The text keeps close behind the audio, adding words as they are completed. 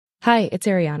Hi, it's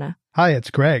Ariana. Hi,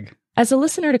 it's Greg. As a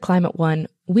listener to Climate One,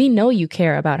 we know you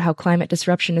care about how climate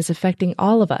disruption is affecting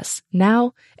all of us,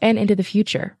 now and into the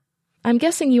future. I'm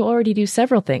guessing you already do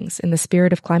several things in the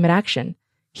spirit of climate action.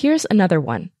 Here's another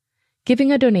one.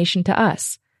 Giving a donation to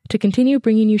us to continue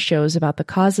bringing you shows about the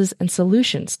causes and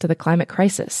solutions to the climate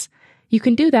crisis. You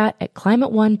can do that at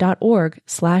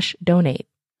climateone.org/donate.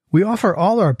 We offer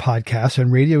all our podcasts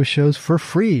and radio shows for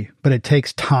free, but it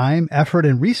takes time, effort,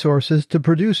 and resources to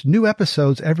produce new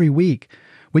episodes every week.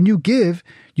 When you give,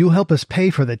 you'll help us pay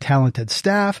for the talented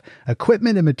staff,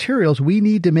 equipment, and materials we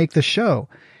need to make the show.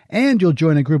 And you'll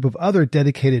join a group of other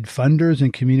dedicated funders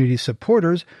and community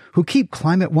supporters who keep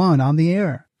Climate One on the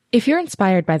air. If you're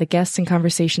inspired by the guests and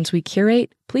conversations we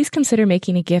curate, please consider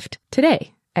making a gift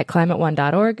today at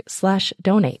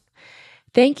climateone.org/donate.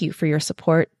 Thank you for your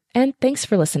support, and thanks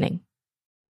for listening.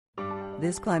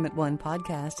 This Climate One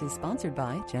podcast is sponsored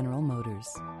by General Motors.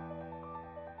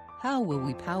 How will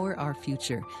we power our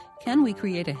future? Can we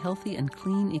create a healthy and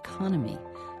clean economy?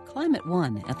 Climate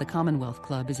One at the Commonwealth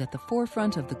Club is at the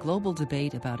forefront of the global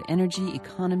debate about energy,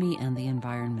 economy, and the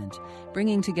environment.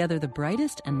 Bringing together the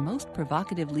brightest and most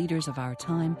provocative leaders of our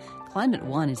time, Climate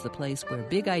One is the place where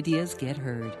big ideas get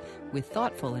heard. With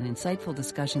thoughtful and insightful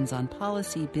discussions on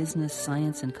policy, business,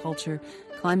 science, and culture,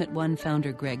 Climate One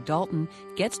founder Greg Dalton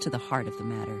gets to the heart of the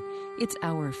matter. It's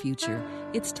our future.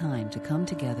 It's time to come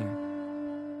together.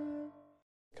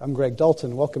 I'm Greg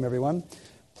Dalton. Welcome, everyone.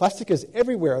 Plastic is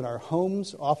everywhere in our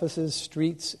homes, offices,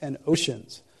 streets, and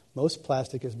oceans. Most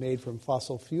plastic is made from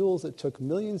fossil fuels that took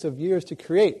millions of years to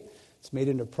create. It's made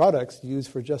into products used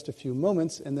for just a few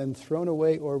moments and then thrown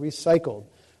away or recycled.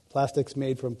 Plastics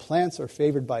made from plants are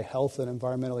favored by health and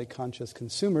environmentally conscious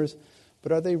consumers,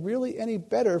 but are they really any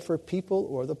better for people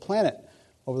or the planet?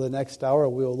 Over the next hour,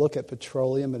 we will look at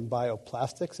petroleum and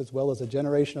bioplastics, as well as a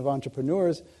generation of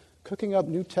entrepreneurs cooking up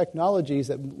new technologies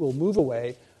that will move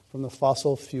away from the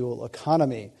fossil fuel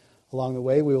economy. Along the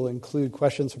way, we will include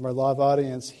questions from our live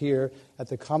audience here at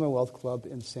the Commonwealth Club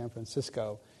in San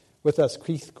Francisco. With us,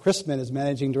 Keith Chrisman is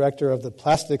Managing Director of the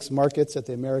Plastics Markets at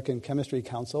the American Chemistry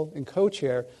Council and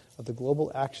co-chair of the Global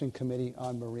Action Committee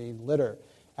on Marine Litter.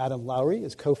 Adam Lowry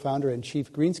is co-founder and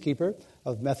chief greenskeeper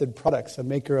of Method Products, a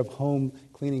maker of home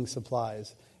cleaning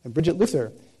supplies. And Bridget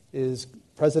Luther is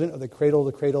president of the Cradle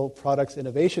to Cradle Products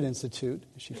Innovation Institute.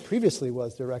 She previously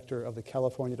was director of the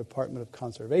California Department of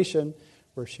Conservation,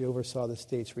 where she oversaw the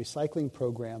state's recycling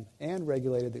program and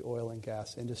regulated the oil and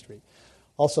gas industry.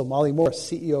 Also, Molly Morse,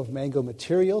 CEO of Mango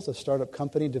Materials, a startup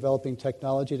company developing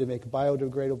technology to make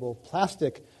biodegradable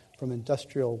plastic from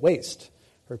industrial waste.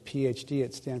 Her PhD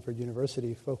at Stanford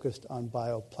University focused on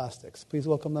bioplastics. Please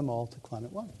welcome them all to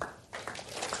Climate One.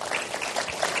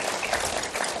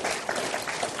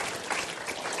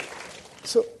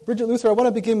 So, Bridget Luther, I want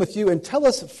to begin with you and tell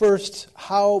us first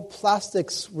how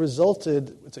plastics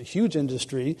resulted. It's a huge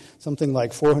industry, something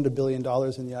like $400 billion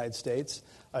in the United States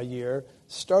a year,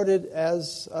 started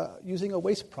as using a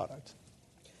waste product.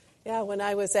 Yeah, when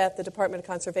I was at the Department of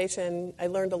Conservation, I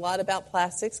learned a lot about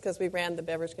plastics because we ran the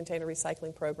beverage container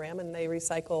recycling program, and they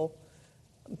recycle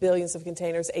billions of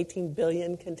containers, 18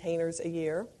 billion containers a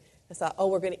year. I thought,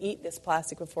 we're going to eat this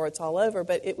plastic before it's all over,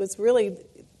 but it was really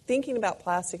thinking about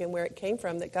plastic and where it came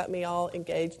from that got me all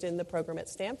engaged in the program at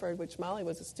Stanford, which Molly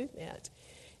was a student at.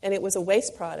 And it was a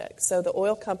waste product. So the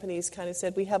oil companies kind of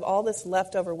said, we have all this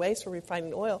leftover waste for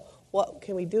refining oil. What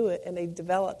can we do it? And they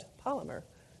developed polymer.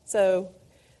 So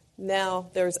now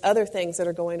there's other things that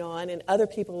are going on, and other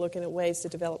people looking at ways to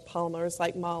develop polymers,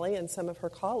 like Molly and some of her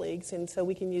colleagues. And so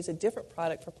we can use a different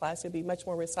product for plastic. It would be much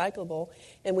more recyclable,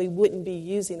 and we wouldn't be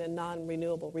using a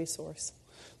non-renewable resource.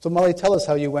 So, Molly, tell us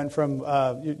how you went from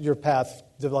your path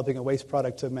developing a waste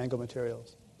product to Mango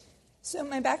Materials. So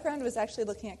my background was actually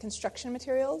looking at construction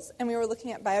materials, and we were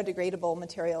looking at biodegradable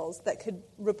materials that could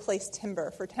replace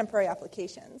timber for temporary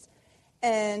applications.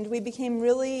 And we became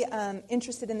really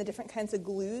interested in the different kinds of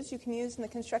glues you can use in the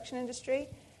construction industry.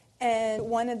 And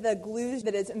one of the glues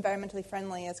that is environmentally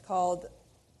friendly is called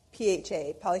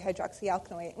PHA,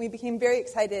 polyhydroxyalkanoate. And we became very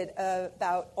excited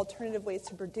about alternative ways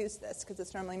to produce this because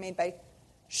it's normally made by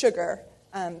sugar,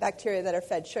 bacteria that are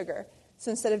fed sugar.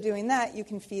 So instead of doing that, you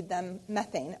can feed them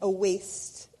methane, a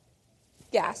waste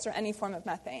gas or any form of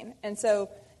methane. And so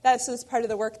that was part of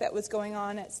the work that was going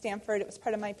on at Stanford. It was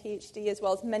part of my PhD as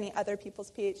well as many other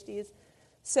people's PhDs.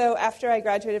 So after I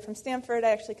graduated from Stanford, I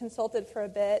actually consulted for a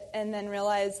bit and then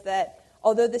realized that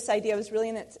although this idea was really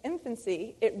in its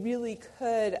infancy, it really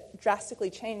could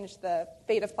drastically change the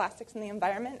fate of plastics in the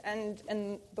environment and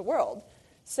in the world.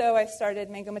 So I started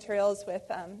Mango Materials with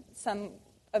some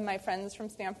of my friends from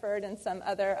Stanford and some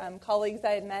other colleagues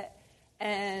I had met.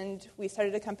 and we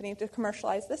started a company to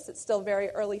commercialize this. It's still very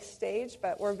early stage,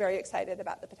 but we're very excited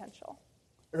about the potential.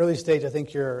 Early stage, I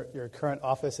think your current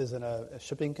office is in a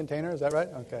shipping container. Is that right?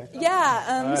 Okay.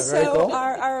 Yeah. Right, so cool.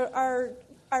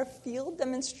 our field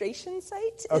demonstration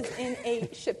site is in a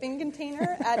shipping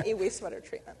container at a wastewater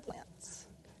treatment plant.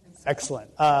 Excellent.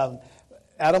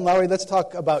 Adam Lowry, let's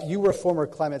talk about, you were a former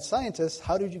climate scientist.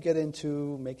 How did you get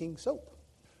into making soap?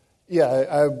 Yeah,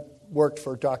 I worked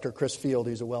for Dr. Chris Field.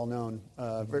 He's a well-known,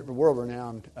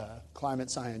 world-renowned climate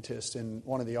scientist and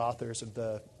one of the authors of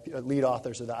the lead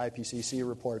authors of the IPCC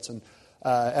reports. And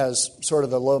as sort of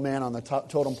the low man on the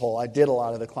totem pole, I did a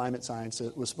lot of the climate science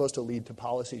that was supposed to lead to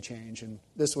policy change. And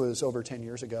this was over 10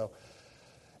 years ago.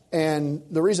 And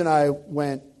the reason I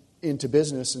went into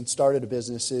business and started a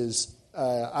business is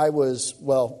I was,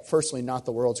 well, firstly, not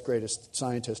the world's greatest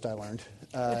scientist, I learned.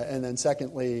 And then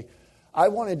secondly, I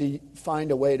wanted to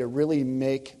find a way to really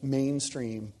make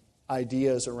mainstream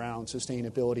ideas around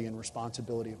sustainability and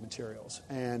responsibility of materials.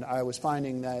 And I was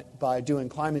finding that by doing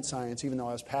climate science, even though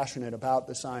I was passionate about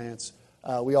the science,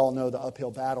 we all know the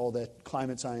uphill battle that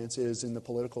climate science is in the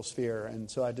political sphere. And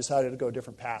so I decided to go a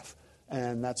different path.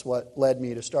 And that's what led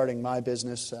me to starting my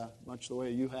business, much the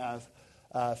way you have,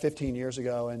 15 years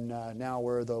ago. And now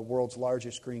we're the world's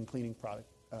largest green cleaning product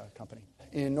company.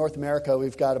 In North America,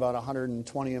 we've got about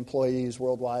 120 employees.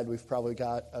 Worldwide, we've probably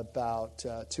got about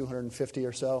 250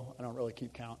 or so. I don't really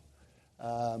keep count.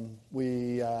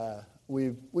 We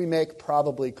make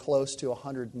probably close to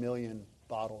 100 million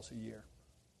bottles a year,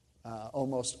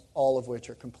 almost all of which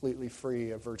are completely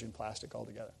free of virgin plastic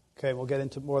altogether. Okay, we'll get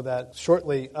into more of that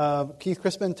shortly. Keith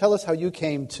Christman, tell us how you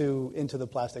came into the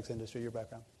plastics industry, your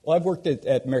background. Well, I've worked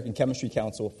at American Chemistry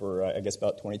Council for, I guess,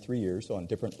 about 23 years on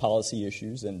different policy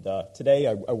issues. And today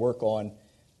I work on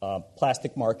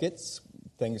plastic markets,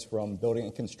 things from building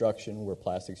and construction where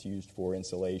plastic's used for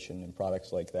insulation and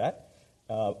products like that.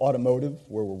 Automotive,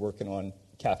 where we're working on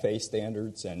CAFE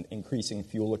standards and increasing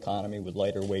fuel economy with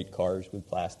lighter weight cars with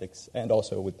plastics, and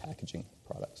also with packaging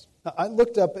products. Now, I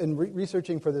looked up, in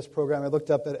researching for this program, I looked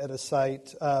up at a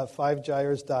site,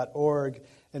 5gyres.org,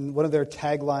 and one of their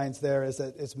taglines there is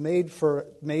that it's made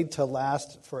to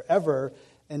last forever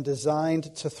and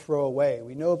designed to throw away.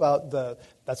 We know about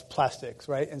that's plastics,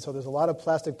 right? And so there's a lot of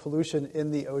plastic pollution in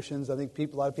the oceans. I think a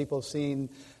lot of people have seen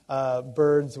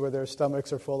birds where their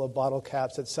stomachs are full of bottle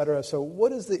caps, et cetera. So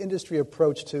what is the industry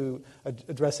approach to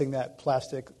addressing that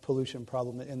plastic pollution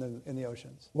problem in the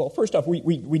oceans? Well, first off, we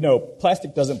know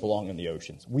plastic doesn't belong in the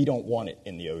oceans. We don't want it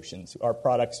in the oceans. Our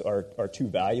products are too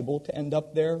valuable to end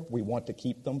up there. We want to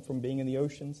keep them from being in the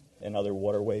oceans and other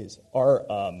waterways. Our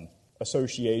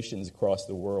associations across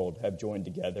the world have joined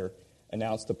together,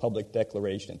 announced a public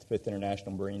declaration at the 5th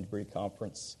International Marine Debris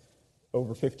Conference.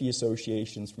 Over 50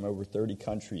 associations from over 30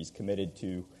 countries committed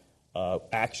to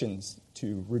actions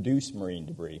to reduce marine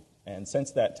debris. And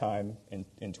since that time, in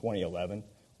 2011,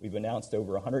 we've announced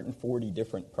over 140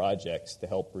 different projects to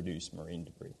help reduce marine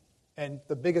debris. And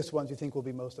the biggest ones you think will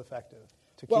be most effective?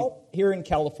 Here in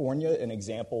California, an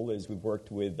example is we've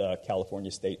worked with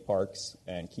California State Parks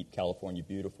and Keep California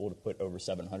Beautiful to put over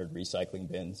 700 recycling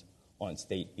bins on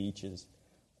state beaches.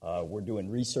 We're doing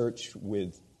research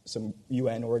with some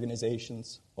UN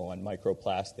organizations on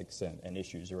microplastics and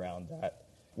issues around that.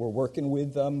 We're working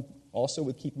with also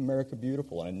with Keep America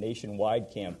Beautiful on a nationwide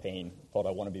campaign called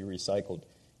I Want to Be Recycled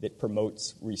that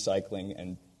promotes recycling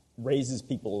and raises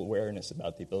people awareness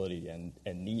about the ability and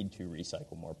need to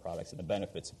recycle more products and the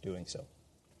benefits of doing so.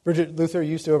 Bridget Luther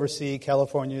used to oversee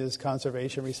California's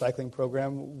conservation recycling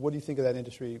program. What do you think of that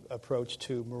industry approach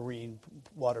to marine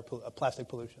plastic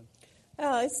pollution?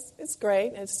 Oh, it's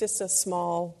great. It's just a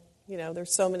small,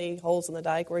 there's so many holes in the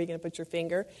dike. Where are you going to put your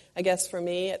finger? I guess for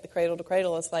me, at the Cradle to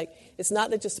Cradle, it's not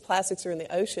that just plastics are in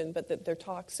the ocean, but that they're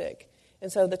toxic.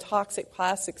 And so the toxic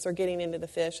plastics are getting into the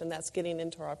fish, and that's getting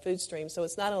into our food stream. So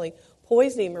it's not only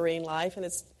poisoning marine life, and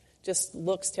it just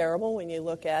looks terrible when you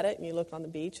look at it, and you look on the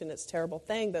beach, and it's a terrible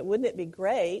thing. But wouldn't it be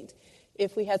great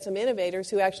if we had some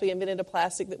innovators who actually invented a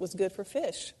plastic that was good for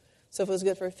fish? So if it was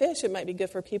good for fish, it might be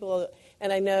good for people.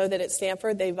 And I know that at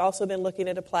Stanford, they've also been looking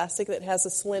at a plastic that has a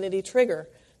salinity trigger.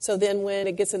 So then when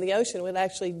it gets in the ocean, it would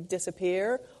actually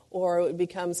disappear, or it would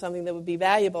become something that would be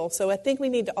valuable. So I think we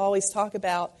need to always talk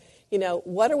about,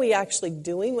 what are we actually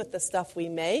doing with the stuff we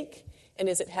make, and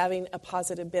is it having a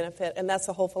positive benefit? And that's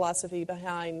the whole philosophy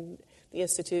behind the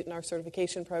Institute and our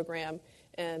certification program.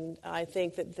 And I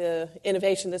think that the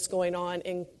innovation that's going on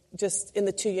in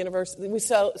the two universities, we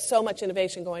saw so much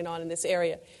innovation going on in this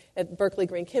area at Berkeley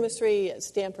Green Chemistry, at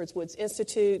Stanford's Woods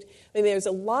Institute. I mean, there's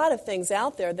a lot of things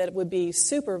out there that would be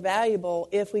super valuable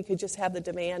if we could just have the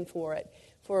demand for it.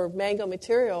 for Mango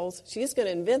Materials, she's going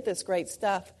to invent this great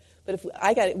stuff, but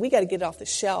we got to get it off the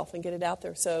shelf and get it out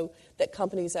there so that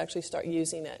companies actually start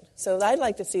using it. So I'd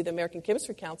like to see the American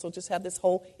Chemistry Council just have this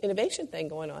whole innovation thing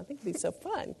going on. I think it'd be so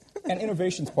fun. And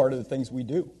innovation's part of the things we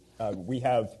do. We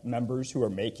have members who are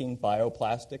making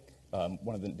bioplastic.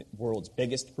 One of the world's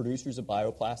biggest producers of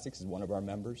bioplastics is one of our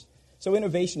members. So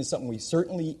innovation is something we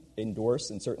certainly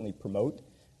endorse and certainly promote.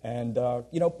 And,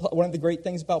 one of the great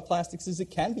things about plastics is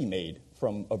it can be made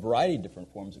from a variety of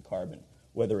different forms of carbon,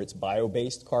 whether it's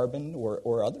bio-based carbon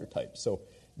or other types. So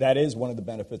that is one of the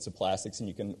benefits of plastics, and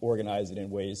you can organize it in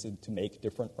ways to make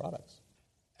different products.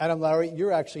 Adam Lowry,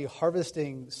 you're actually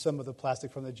harvesting some of the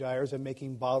plastic from the gyres and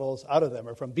making bottles out of them,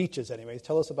 or from beaches anyways.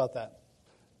 Tell us about that.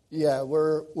 Yeah,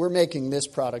 we're making this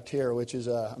product here, which is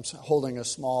I'm holding a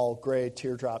small gray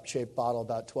teardrop-shaped bottle,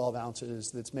 about 12 ounces,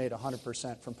 that's made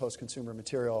 100% from post-consumer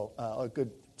material, a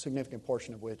good significant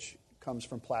portion of which comes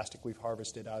from plastic we've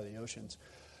harvested out of the oceans.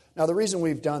 Now, the reason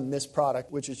we've done this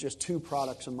product, which is just 2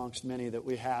 products amongst many that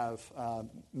we have,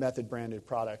 method-branded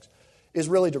products, is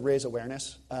really to raise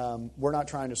awareness. We're not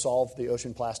trying to solve the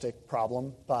ocean plastic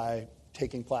problem by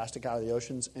taking plastic out of the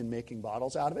oceans and making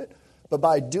bottles out of it. But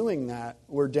by doing that,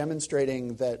 we're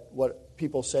demonstrating that what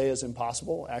people say is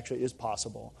impossible actually is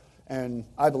possible. And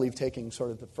I believe taking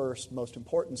sort of the first, most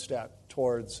important step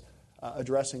towards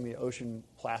addressing the ocean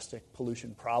plastic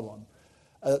pollution problem.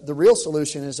 The real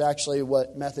solution is actually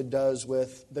what Method does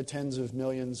with the tens of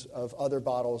millions of other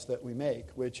bottles that we make,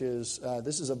 which is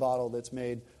this is a bottle that's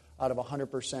made out of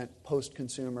 100%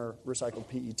 post-consumer recycled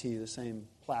PET, the same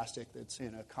plastic that's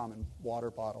in a common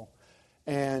water bottle.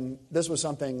 And this was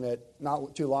something that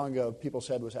not too long ago people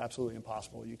said was absolutely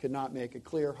impossible. You could not make a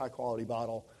clear, high-quality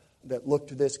bottle that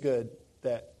looked this good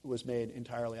that was made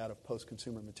entirely out of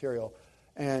post-consumer material.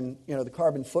 And, the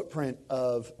carbon footprint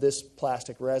of this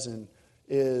plastic resin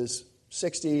is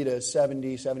 60 to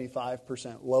 70,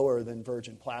 75% lower than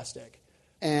virgin plastic.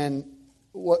 And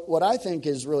what I think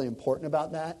is really important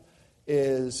about that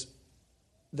is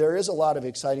there is a lot of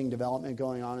exciting development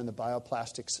going on in the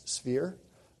bioplastics sphere.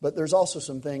 But there's also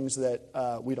some things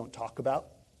that we don't talk about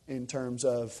in terms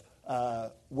of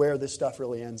where this stuff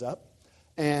really ends up.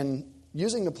 And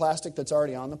using the plastic that's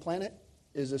already on the planet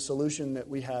is a solution that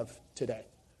we have today.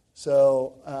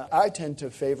 So I tend to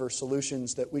favor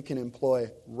solutions that we can employ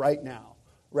right now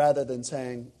rather than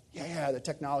saying, the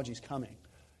technology's coming.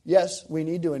 Yes, we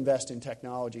need to invest in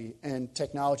technology, and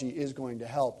technology is going to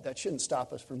help. That shouldn't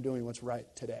stop us from doing what's right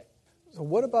today. So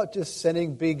what about just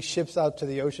sending big ships out to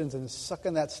the oceans and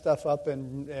sucking that stuff up?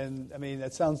 And I mean,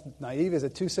 that sounds naive. Is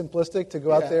it too simplistic to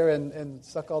go out there and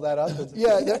suck all that up?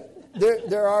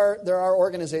 There are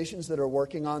organizations that are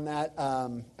working on that.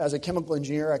 As a chemical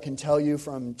engineer, I can tell you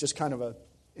from just kind of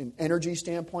an energy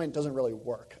standpoint, it doesn't really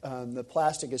work. The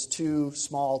plastic is too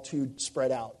small, too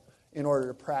spread out in order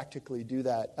to practically do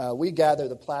that. We gather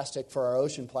the plastic for our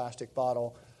ocean plastic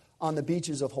bottle on the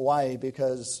beaches of Hawaii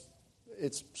because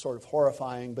it's sort of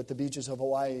horrifying, but the beaches of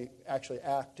Hawaii actually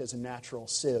act as a natural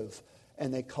sieve,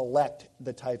 and they collect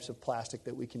the types of plastic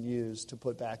that we can use to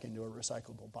put back into a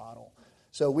recyclable bottle.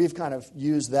 So we've kind of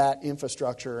used that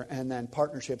infrastructure and then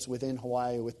partnerships within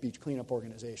Hawaii with beach cleanup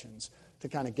organizations to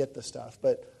kind of get the stuff.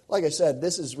 But like I said,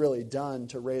 this is really done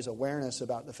to raise awareness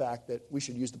about the fact that we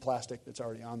should use the plastic that's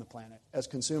already on the planet. As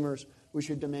consumers, we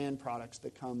should demand products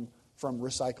that come from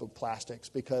recycled plastics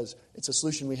because it's a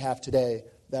solution we have today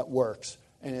that works.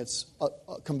 And it's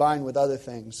combined with other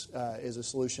things is a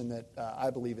solution that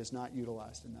I believe is not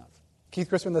utilized enough. Keith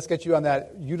Christman, let's get you on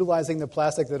that. Utilizing the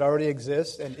plastic that already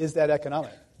exists, and is that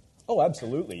economic? Oh,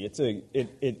 absolutely.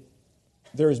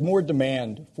 There is more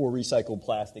demand for recycled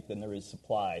plastic than there is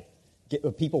supply.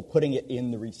 People putting it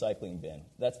in the recycling bin.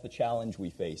 That's the challenge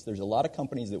we face. There's a lot of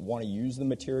companies that want to use the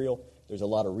material. There's a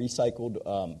lot of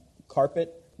recycled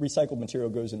carpet. Recycled material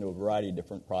goes into a variety of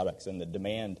different products, and the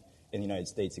demand in the United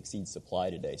States exceeds supply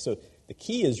today. So the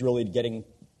key is really getting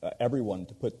everyone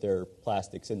to put their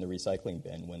plastics in the recycling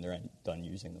bin when they're done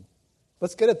using them.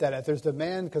 Let's get at that. If there's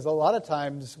demand, because a lot of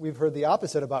times we've heard the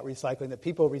opposite about recycling, that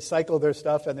people recycle their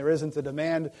stuff and there isn't a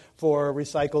demand for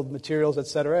recycled materials, et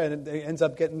cetera, and it ends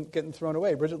up getting thrown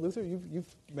away. Bridget Luther, you've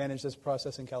managed this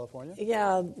process in California.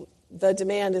 Yeah, the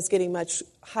demand is getting much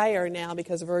higher now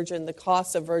because the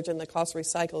cost of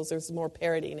recycles, there's more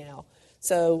parity now.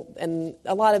 So, and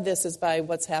a lot of this is by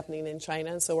what's happening in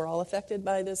China, so we're all affected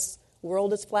by this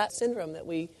world is flat syndrome that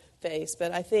we face.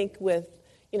 But I think with,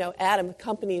 Adam,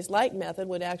 companies like Method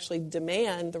would actually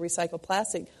demand the recycled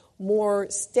plastic more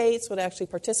states would actually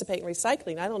participate in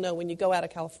recycling. I don't know when you go out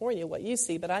of California what you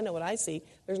see, but I know what I see.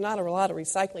 There's not a lot of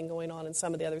recycling going on in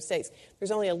some of the other states. There's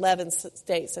only 11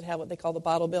 states that have what they call the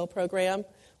bottle bill program,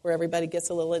 where everybody gets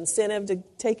a little incentive to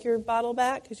take your bottle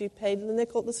back because you paid the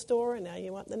nickel at the store and now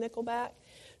you want the nickel back.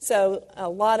 So a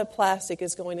lot of plastic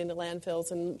is going into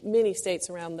landfills in many states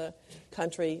around the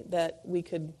country that we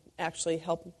could actually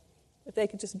help. If they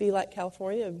could just be like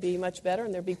California, it would be much better,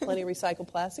 and there'd be plenty of recycled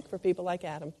plastic for people like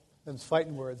Adam. There's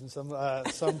fighting words in some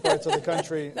parts of the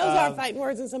country. Those are fighting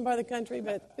words in some part of the country,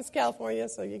 but it's California,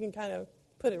 so you can kind of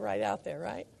put it right out there,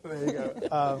 right? There you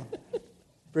go.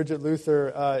 Bridget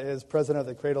Luther is president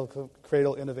of the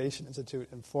Cradle Innovation Institute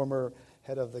and former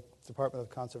head of the Department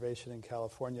of Conservation in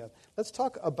California. Let's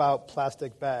talk about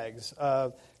plastic bags.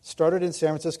 Started in San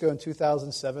Francisco in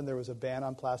 2007. There was a ban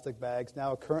on plastic bags.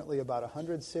 Now currently about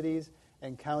 100 cities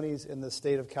and counties in the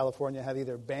state of California have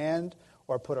either banned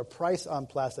or put a price on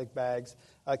plastic bags.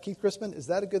 Keith Christman, is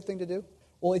that a good thing to do?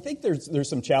 Well, I think there's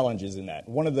some challenges in that.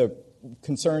 One of the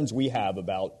concerns we have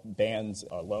about bans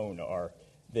alone are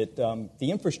that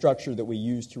the infrastructure that we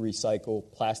use to recycle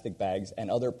plastic bags and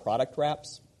other product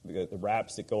wraps, the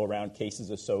wraps that go around cases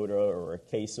of soda or a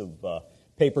case of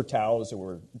paper towels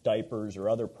or diapers or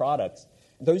other products,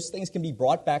 those things can be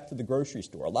brought back to the grocery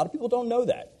store. A lot of people don't know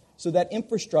that. So that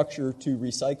infrastructure to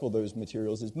recycle those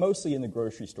materials is mostly in the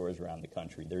grocery stores around the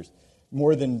country. There's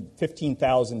more than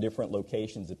 15,000 different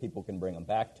locations that people can bring them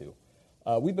back to.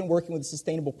 We've been working with the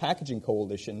Sustainable Packaging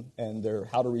Coalition and their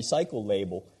How to Recycle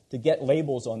label to get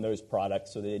labels on those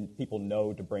products so that people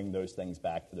know to bring those things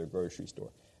back to their grocery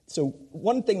store. So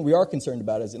one thing we are concerned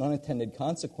about is an unintended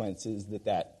consequence is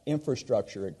that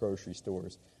infrastructure at grocery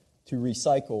stores to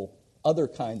recycle other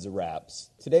kinds of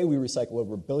wraps. Today we recycle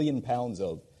over 1 billion pounds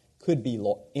of could be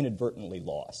inadvertently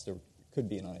lost. There could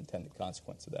be an unintended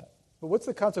consequence of that. But what's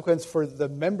the consequence for the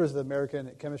members of the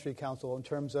American Chemistry Council in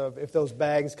terms of if those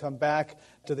bags come back,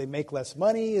 do they make less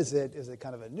money? Is it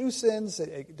kind of a nuisance?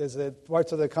 Does it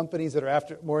parts of the companies that are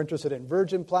more interested in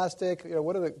virgin plastic?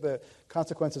 What are the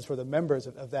consequences for the members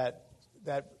of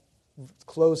that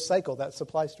closed cycle, that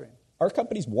supply stream? Our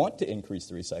companies want to increase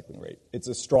the recycling rate. It's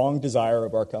a strong desire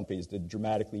of our companies to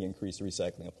dramatically increase the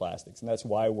recycling of plastics, and that's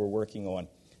why we're working on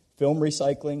film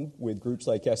recycling with groups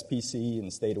like SPC in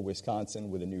the state of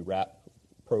Wisconsin with a new wrap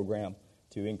program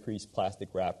to increase plastic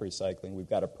wrap recycling. We've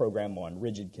got a program on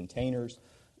rigid containers.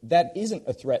 That isn't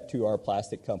a threat to our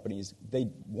plastic companies. They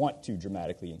want to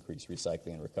dramatically increase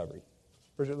recycling and recovery.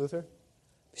 Bridget Luther?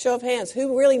 Show of hands.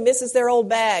 Who really misses their old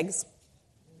bags?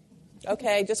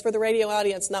 Okay, just for the radio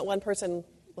audience, not one person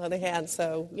on the hand.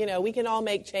 So, we can all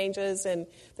make changes, and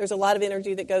there's a lot of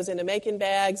energy that goes into making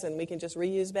bags, and we can just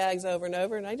reuse bags over and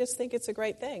over, and I just think it's a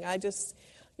great thing.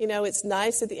 It's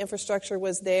nice that the infrastructure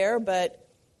was there, but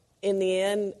in the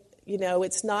end,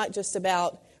 it's not just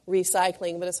about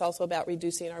recycling, but it's also about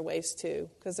reducing our waste, too,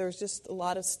 because there's just a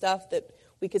lot of stuff that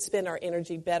we could spend our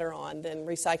energy better on than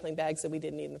recycling bags that we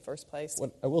didn't need in the first place.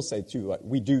 Well, I will say, too,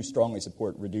 we do strongly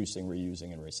support reducing,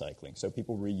 reusing, and recycling. So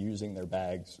people reusing their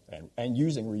bags and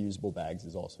using reusable bags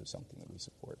is also something that we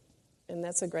support. And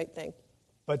that's a great thing.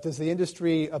 But does the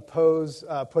industry oppose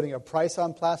putting a price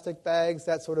on plastic bags?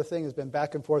 That sort of thing has been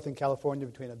back and forth in California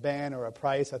between a ban or a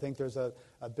price. I think there's a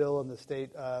bill in the state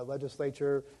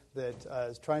legislature that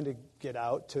is trying to get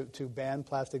out to ban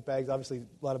plastic bags. Obviously,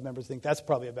 a lot of members think that's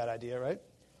probably a bad idea, right?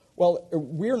 Well,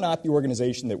 we're not the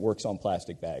organization that works on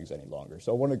plastic bags any longer.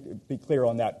 So I want to be clear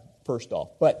on that first off.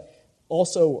 But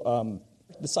also,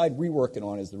 the side we're working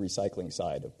on is the recycling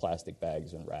side of plastic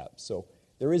bags and wraps. So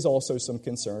there is also some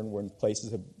concern when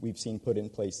places we've seen put in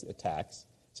place a tax.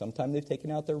 Sometimes they've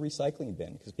taken out their recycling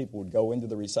bin because people would go into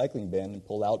the recycling bin and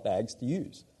pull out bags to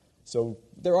use. So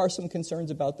there are some concerns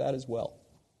about that as well.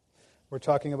 We're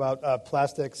talking about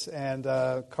plastics and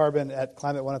carbon at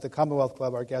Climate One at the Commonwealth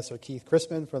Club. Our guests are Keith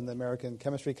Christman from the American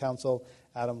Chemistry Council,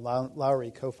 Adam Lowry,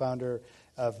 co-founder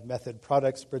of Method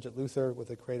Products, Bridget Luther with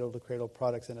the Cradle to Cradle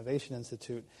Products Innovation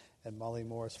Institute, and Molly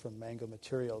Morris from Mango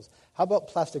Materials. How about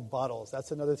plastic bottles?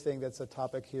 That's another thing that's a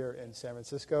topic here in San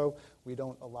Francisco. We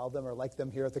don't allow them or like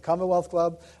them here at the Commonwealth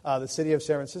Club. The city of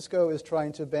San Francisco is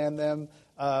trying to ban them.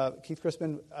 Keith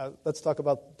Christman, let's talk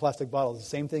about plastic bottles. The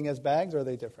same thing as bags, or are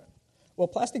they different? Well,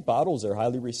 plastic bottles are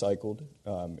highly recycled.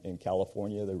 In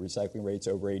California, the recycling rate's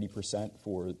over 80%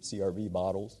 for CRV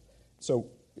bottles.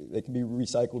 So they can be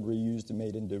recycled, reused, and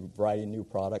made into a variety of new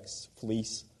products,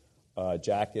 fleece,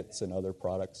 jackets, and other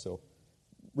products. So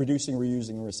reducing, reusing,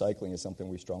 and recycling is something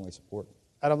we strongly support.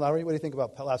 Adam Lowry, what do you think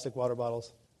about plastic water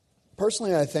bottles?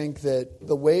 Personally, I think that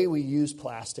the way we use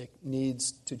plastic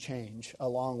needs to change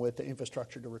along with the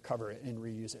infrastructure to recover it and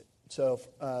reuse it. So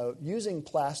using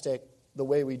plastic the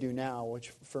way we do now,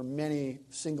 which for many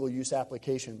single-use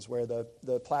applications where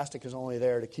the plastic is only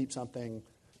there to keep something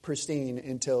pristine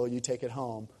until you take it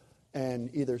home and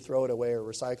either throw it away or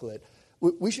recycle it,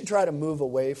 we should try to move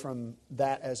away from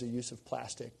that as a use of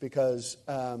plastic because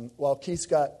while Keith's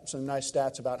got some nice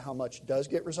stats about how much does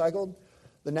get recycled,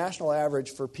 the national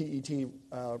average for PET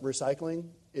recycling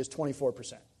is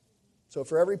 24%. So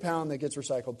for every pound that gets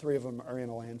recycled, 3 of them are in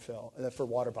a landfill for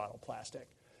water bottle plastic.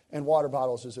 And water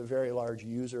bottles is a very large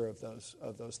user of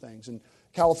those things. And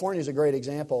California is a great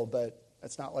example, but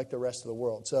it's not like the rest of the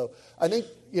world. So I think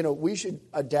we should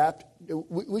adapt.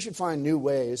 We should find new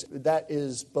ways. That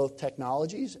is both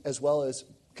technologies as well as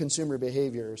consumer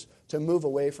behaviors to move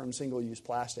away from single-use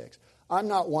plastics. I'm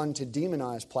not one to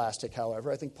demonize plastic, however.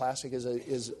 I think plastic is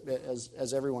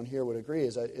as everyone here would agree,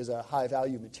 is a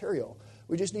high-value material.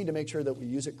 We just need to make sure that we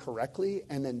use it correctly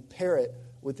and then pair it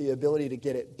with the ability to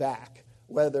get it back,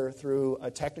 whether through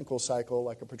a technical cycle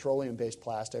like a petroleum-based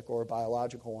plastic or a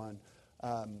biological one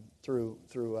through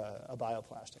a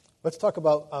bioplastic. Let's talk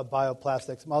about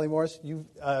bioplastics. Molly Morris, you've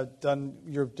done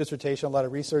your dissertation, a lot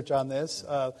of research on this.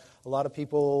 A lot of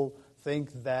people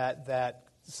think that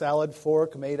salad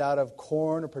fork made out of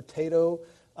corn or potato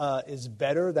is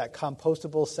better. That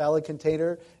compostable salad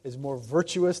container is more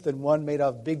virtuous than one made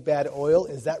of big bad oil.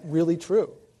 Is that really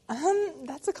true?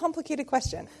 That's a complicated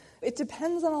question. It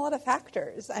depends on a lot of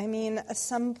factors. I mean,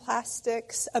 some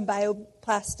plastics,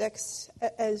 bioplastics,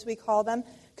 as we call them,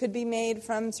 could be made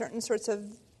from certain sorts of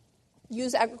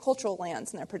use agricultural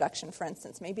lands in their production, for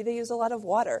instance. Maybe they use a lot of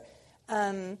water.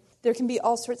 There can be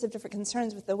all sorts of different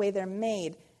concerns with the way they're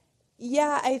made.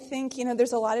 Yeah, I think,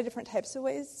 there's a lot of different types of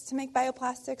ways to make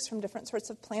bioplastics from different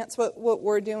sorts of plants. What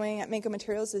we're doing at Mako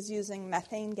Materials is using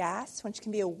methane gas, which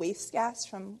can be a waste gas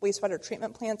from wastewater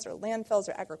treatment plants or landfills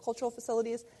or agricultural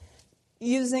facilities.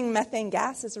 Using methane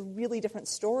gas is a really different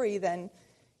story than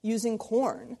using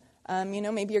corn.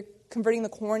 Maybe you're converting the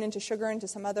corn into sugar, into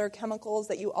some other chemicals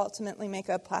that you ultimately make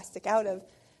a plastic out of.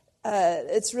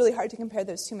 It's really hard to compare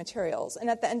those two materials.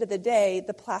 And at the end of the day,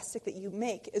 the plastic that you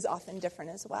make is often different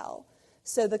as well.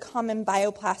 So the common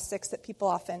bioplastics that people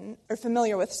often are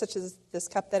familiar with, such as this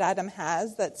cup that Adam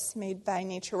has that's made by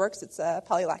NatureWorks, it's a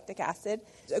polylactic acid,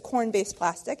 a corn-based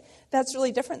plastic. That's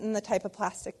really different than the type of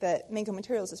plastic that Mako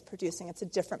Materials is producing. It's a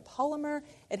different polymer.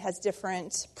 It has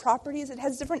different properties. It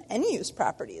has different end-use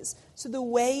properties. So the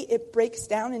way it breaks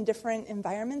down in different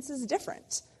environments is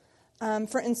different.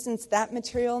 For instance, that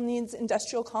material needs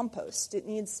industrial compost. It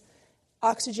needs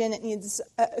oxygen. It needs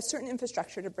a certain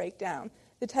infrastructure to break down.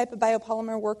 The type of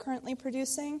biopolymer we're currently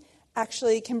producing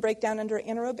actually can break down under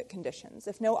anaerobic conditions.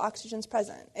 If no oxygen's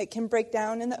present, it can break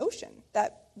down in the ocean.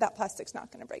 That plastic's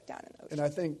not going to break down in the ocean. And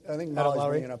I think Molly's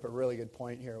bringing up a really good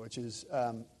point here, which is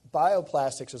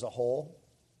bioplastics as a whole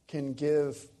can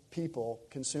give people,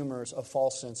 consumers, a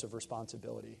false sense of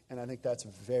responsibility. And I think that's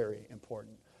very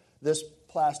important. This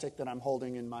plastic that I'm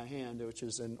holding in my hand, which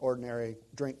is an ordinary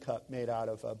drink cup made out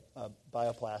of a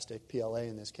bioplastic, PLA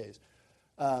in this case,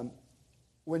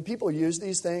 when people use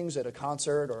these things at a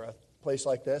concert or a place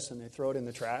like this and they throw it in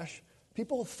the trash,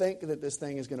 people think that this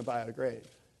thing is going to biodegrade.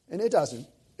 And it doesn't.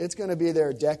 It's going to be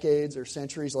there decades or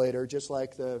centuries later, just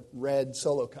like the red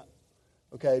Solo cup,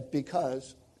 okay?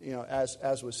 Because,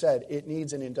 as was said, it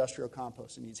needs an industrial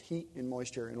compost. It needs heat and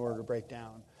moisture in order to break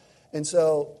down. And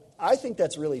so I think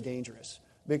that's really dangerous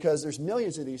because there's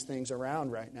millions of these things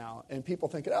around right now, and people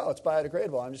think, it's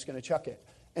biodegradable, I'm just going to chuck it.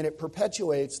 And it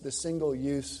perpetuates the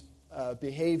single-use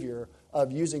behavior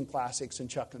of using plastics and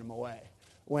chucking them away.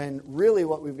 When really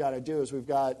what we've got to do is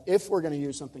if we're going to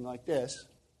use something like this,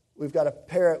 we've got to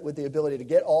pair it with the ability to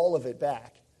get all of it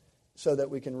back so that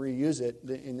we can reuse it,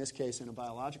 in this case in a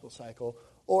biological cycle,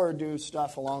 or do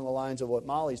stuff along the lines of what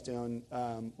Molly's doing,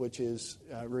 which is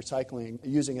recycling,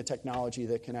 using a technology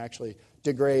that can actually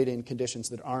degrade in conditions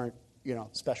that aren't,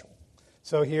 special.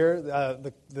 So here,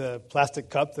 the plastic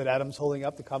cup that Adam's holding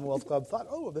up, the Commonwealth Club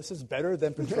thought, this is better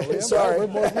than petroleum. Sorry. It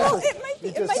might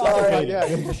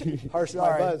be. Harsh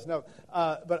my buzz. No,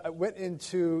 but I went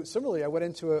into They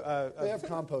have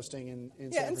composting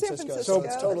in San Francisco, so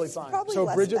it's totally fine.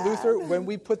 So Bridget Luther, when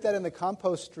we put that in the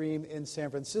compost stream in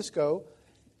San Francisco,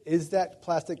 is that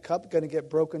plastic cup going to get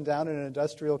broken down in an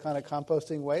industrial kind of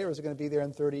composting way, or is it going to be there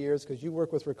in 30 years? Because you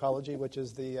work with Recology, which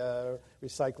is the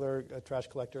recycler, trash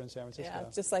collector in San Francisco. Yeah,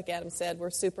 just like Adam said,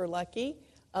 we're super lucky,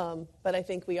 but I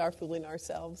think we are fooling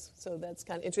ourselves. So that's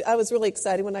kind of interesting. I was really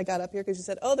excited when I got up here because you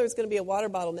said, there's going to be a water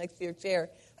bottle next to your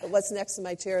chair. But what's next to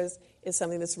my chair is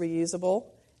something that's reusable,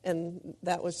 and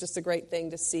that was just a great thing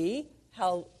to see,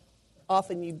 how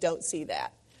often you don't see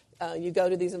that. you go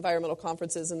to these environmental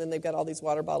conferences, and then they've got all these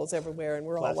water bottles everywhere, and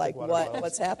we're Plastic all like, water bottles.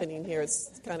 what's happening here?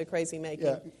 It's kind of crazy making.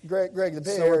 Yeah, Greg, the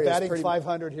Bay So Area we're batting is pretty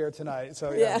 500 here tonight.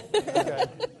 So yeah. Okay.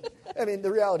 I mean,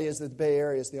 the reality is that the Bay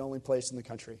Area is the only place in the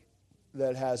country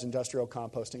that has industrial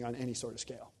composting on any sort of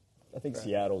scale. I think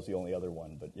Seattle's the only other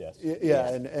one, but yes.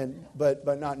 Yeah,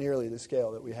 but not nearly the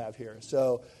scale that we have here.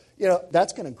 So,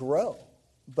 that's going to grow.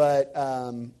 But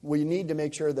we need to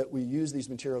make sure that we use these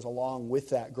materials along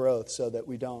with that growth so that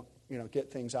we don't,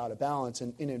 get things out of balance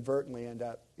and inadvertently end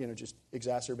up, just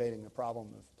exacerbating the problem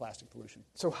of plastic pollution.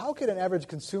 So how could an average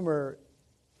consumer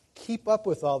keep up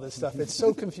with all this stuff? It's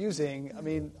so confusing. I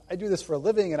mean, I do this for a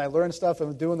living, and I learn stuff,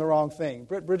 and I'm doing the wrong thing.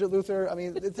 Bridget Luther, I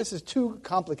mean, this is too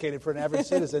complicated for an average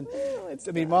citizen.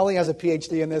 I mean, Molly has a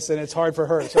PhD in this, and it's hard for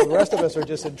her. So the rest of us are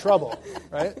just in trouble,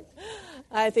 right?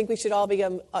 I think we should all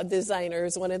become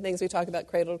designers. One of the things we talk about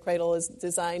Cradle to Cradle is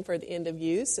design for the end of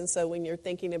use. And so when you're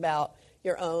thinking about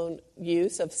your own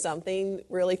use of something,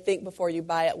 really think before you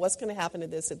buy it, what's going to happen to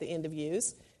this at the end of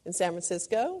use? In San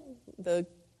Francisco, the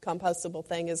compostable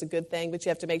thing is a good thing, but you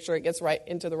have to make sure it gets right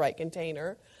into the right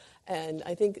container. And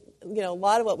I think, a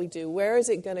lot of what we do, where is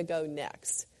it going to go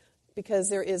next? Because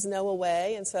there is no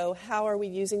away, and so how are we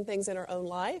using things in our own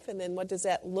life? And then what does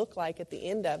that look like at the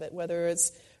end of it, whether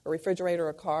it's a refrigerator,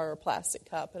 a car, or a plastic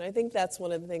cup? And I think that's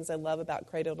one of the things I love about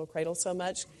Cradle to Cradle so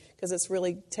much, because it's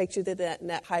really takes you to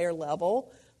that higher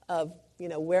level of,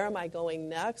 where am I going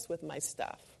next with my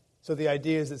stuff? So the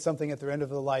idea is that something at the end of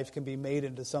the life can be made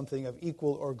into something of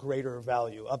equal or greater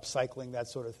value, upcycling, that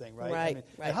sort of thing, right? Right.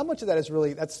 And how much of that is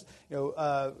really, Bill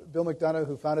McDonough,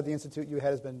 who founded the institute you had,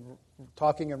 has been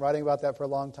talking and writing about that for a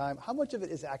long time. How much of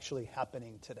it is actually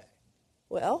happening today?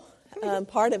 Well,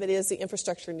 part of it is the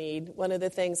infrastructure need. One of the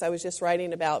things I was just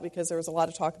writing about, because there was a lot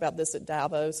of talk about this at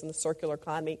Davos and the circular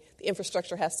economy, the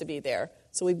infrastructure has to be there.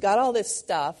 So we've got all this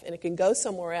stuff, and it can go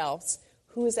somewhere else.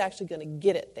 Who is actually going to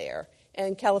get it there?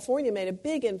 And California made a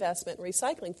big investment in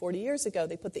recycling 40 years ago.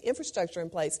 They put the infrastructure in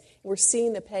place, and we're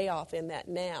seeing the payoff in that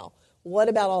now. What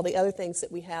about all the other things that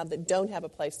we have that don't have a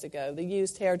place to go? The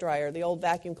used hairdryer, the old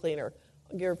vacuum cleaner,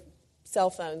 your cell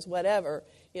phones, whatever.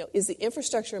 Is the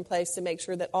infrastructure in place to make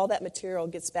sure that all that material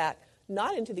gets back,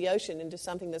 not into the ocean, into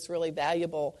something that's really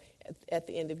valuable at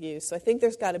the end of use? So I think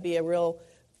there's got to be a real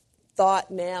thought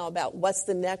now about what's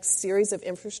the next series of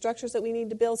infrastructures that we need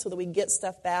to build so that we get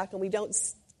stuff back and we don't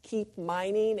keep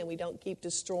mining and we don't keep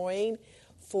destroying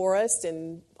forests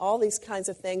and all these kinds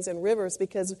of things and rivers,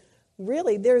 because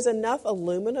really there's enough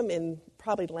aluminum in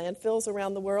probably landfills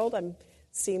around the world. I'm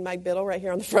seeing Mike Biddle right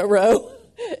here on the front row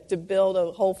to build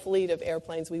a whole fleet of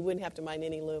airplanes. We wouldn't have to mine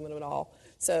any aluminum at all.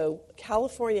 So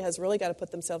California has really got to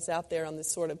put themselves out there on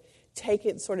this sort of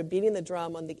beating the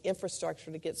drum on the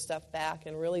infrastructure to get stuff back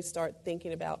and really start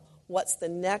thinking about what's the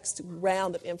next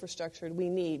round of infrastructure we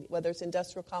need, whether it's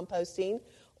industrial composting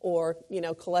or,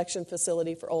 collection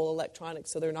facility for old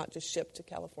electronics so they're not just shipped to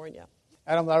California.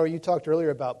 Adam Lowry, you talked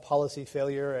earlier about policy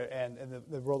failure and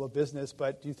the role of business,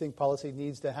 but do you think policy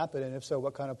needs to happen? And if so,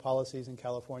 what kind of policies in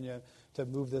California to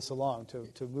move this along,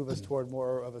 to move us toward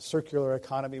more of a circular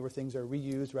economy where things are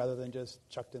reused rather than just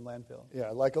chucked in landfill? Yeah,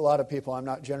 like a lot of people, I'm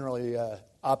not generally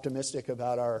optimistic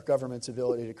about our government's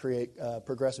ability to create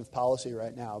progressive policy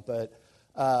right now, but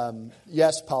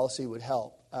yes, policy would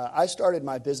help. I started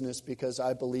my business because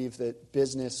I believe that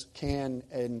business can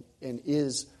and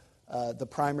is the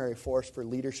primary force for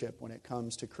leadership when it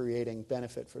comes to creating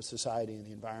benefit for society and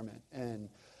the environment. And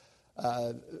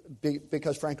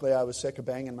because, frankly, I was sick of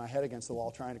banging my head against the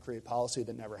wall trying to create policy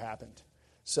that never happened.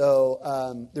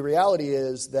 So the reality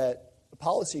is that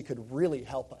policy could really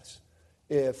help us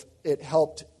if it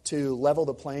helped to level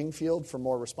the playing field for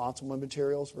more responsible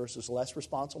materials versus less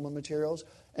responsible materials,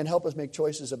 and help us make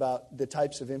choices about the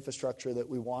types of infrastructure that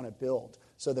we want to build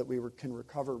so that we can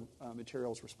recover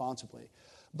materials responsibly.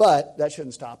 But that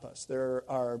shouldn't stop us. There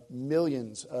are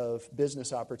millions of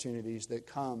business opportunities that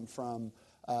come from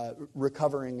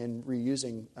recovering and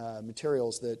reusing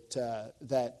materials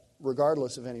that,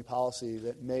 regardless of any policy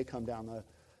that may come down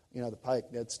the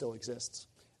pike, that still exists.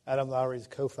 Adam Lowry is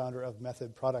co-founder of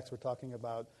Method Products. We're talking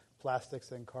about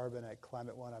plastics and carbon at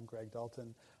Climate One. I'm Greg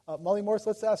Dalton. Molly Morris,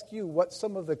 let's ask you what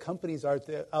some of the companies are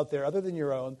out there, other than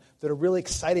your own, that are really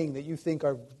exciting that you think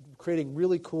are creating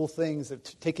really cool things,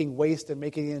 that taking waste and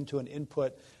making it into an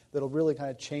input that'll really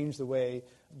kind of change the way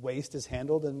waste is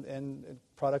handled and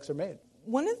products are made.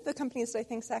 One of the companies that I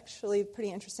think is actually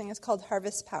pretty interesting is called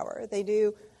Harvest Power. They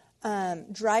do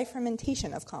dry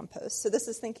fermentation of compost. So this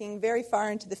is thinking very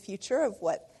far into the future of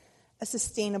what a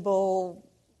sustainable,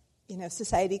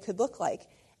 society could look like.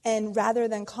 And rather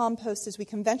than compost as we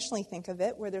conventionally think of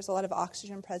it, where there's a lot of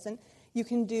oxygen present, You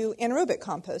can do anaerobic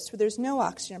compost where there's no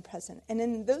oxygen present. And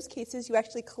in those cases, you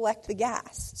actually collect the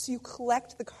gas. So you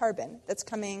collect the carbon that's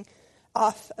coming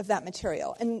off of that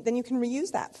material. And then you can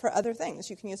reuse that for other things.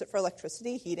 You can use it for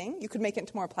electricity, heating. You could make it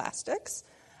into more plastics.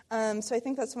 So I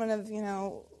think that's one of,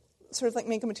 sort of like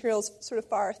Mega Materials sort of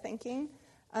far-thinking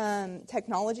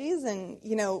technologies. And,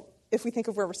 if we think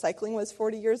of where recycling was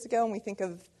 40 years ago and we think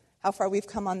of how far we've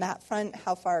come on that front,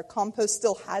 how far compost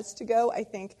still has to go, I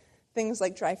think things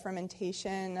like dry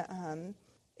fermentation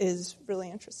is really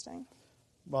interesting.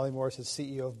 Molly Morris is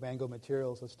CEO of Mango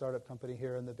Materials, a startup company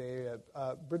here in the Bay Area.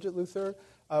 Bridget Luther,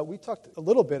 we talked a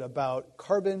little bit about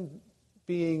carbon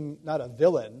being not a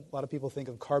villain. A lot of people think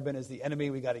of carbon as the enemy.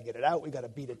 We got to get it out. We got to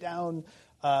beat it down.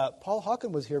 Paul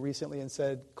Hawken was here recently and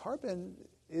said carbon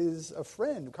is a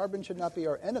friend. Carbon should not be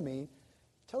our enemy.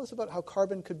 Tell us about how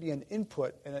carbon could be an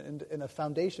input and a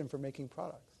foundation for making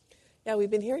products. Yeah,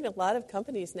 we've been hearing a lot of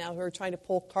companies now who are trying to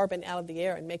pull carbon out of the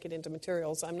air and make it into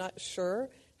materials. I'm not sure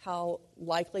how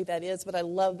likely that is, but I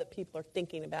love that people are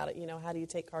thinking about it. How do you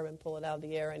take carbon, pull it out of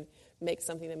the air, and make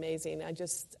something amazing?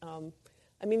 Just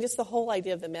the whole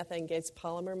idea of the methane-gas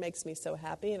polymer makes me so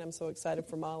happy, and I'm so excited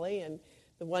for Molly. And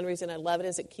the one reason I love it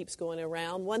is it keeps going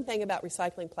around. One thing about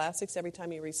recycling plastics, every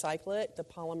time you recycle it, the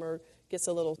polymer gets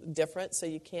a little different, so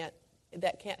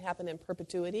that can't happen in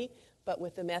perpetuity. But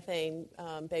with the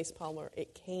methane-based polymer,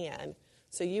 it can.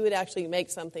 So you would actually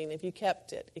make something, if you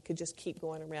kept it, it could just keep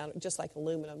going around, just like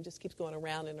aluminum, just keeps going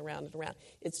around and around and around.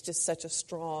 It's just such a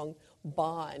strong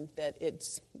bond that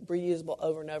it's reusable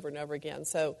over and over and over again.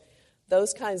 So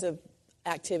those kinds of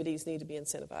activities need to be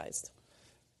incentivized.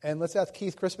 And let's ask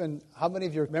Keith Chrisman, how many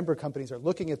of your member companies are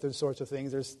looking at those sorts of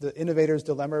things? There's the innovator's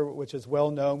dilemma, which is well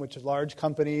known, which is large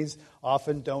companies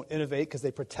often don't innovate because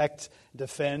they protect,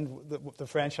 defend the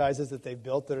franchises that they've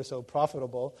built that are so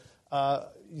profitable.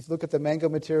 You look at the Mango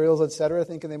Materials, et cetera,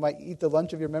 thinking they might eat the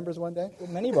lunch of your members one day? Well,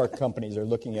 many of our companies are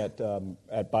looking at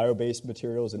bio-based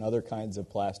materials and other kinds of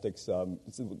plastics. Some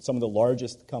of the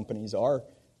largest companies are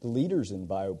the leaders in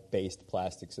bio-based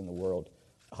plastics in the world.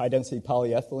 High-density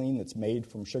polyethylene that's made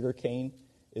from sugar cane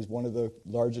is one of the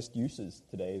largest uses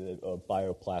today of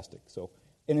bioplastic. So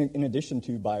in addition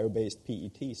to bio-based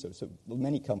PET, so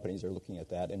many companies are looking at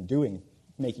that and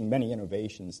making many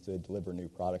innovations to deliver new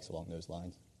products along those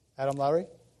lines. Adam Lowry?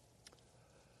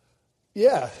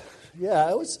 Yeah.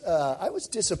 I was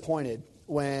disappointed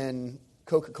when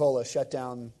Coca-Cola shut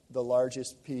down the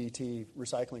largest PET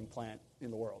recycling plant in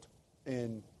the world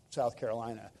in South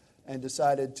Carolina and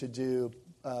decided to do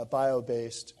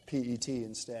bio-based PET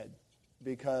instead,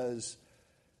 because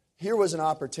here was an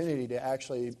opportunity to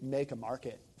actually make a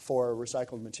market for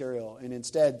recycled material, and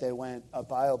instead they went a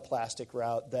bioplastic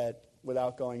route that,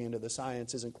 without going into the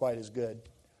science, isn't quite as good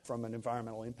from an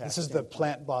environmental impact This is standpoint. the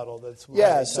plant bottle that's...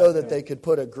 Yeah, so that they could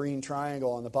put a green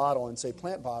triangle on the bottle and say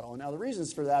plant bottle. Now, the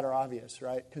reasons for that are obvious,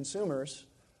 right? Consumers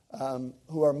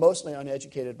who are mostly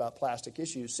uneducated about plastic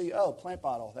issues see, oh, plant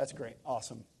bottle, that's great,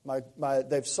 awesome.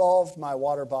 They've solved my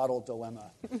water bottle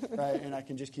dilemma, right? And I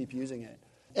can just keep using it.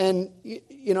 And,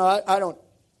 I don't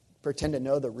pretend to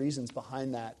know the reasons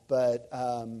behind that, but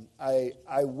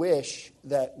I wish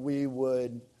that we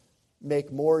would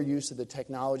make more use of the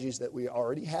technologies that we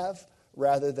already have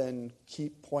rather than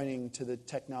keep pointing to the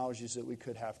technologies that we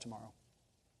could have tomorrow.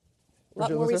 A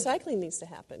lot more recycling needs to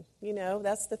happen.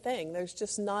 That's the thing. There's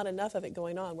just not enough of it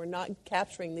going on. We're not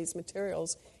capturing these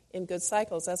materials in good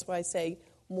cycles. That's why I say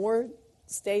more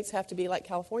states have to be like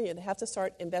California. They have to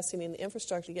start investing in the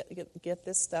infrastructure to get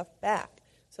this stuff back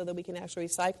so that we can actually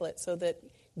recycle it, so that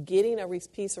getting a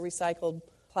piece of recycled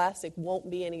plastic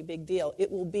won't be any big deal. It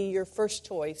will be your first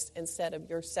choice instead of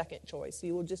your second choice.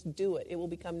 You will just do it. It will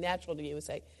become natural to you and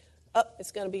say, oh,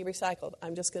 it's going to be recycled.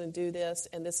 I'm just going to do this,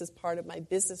 and this is part of my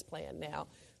business plan now.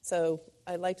 So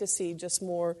I'd like to see just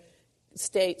more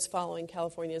states following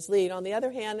California's lead. On the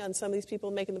other hand, on some of these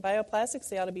people making the bioplastics,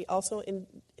 they ought to be also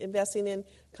investing in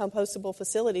compostable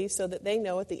facilities so that they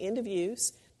know at the end of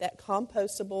use that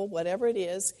compostable, whatever it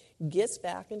is, gets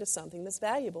back into something that's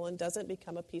valuable and doesn't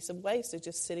become a piece of waste. It's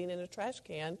just sitting in a trash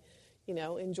can,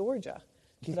 in Georgia.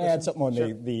 Can I add something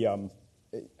on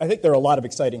I think there are a lot of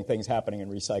exciting things happening in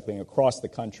recycling across the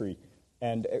country.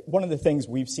 And one of the things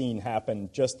we've seen happen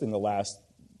just in the last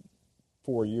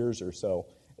 4 years or so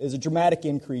is a dramatic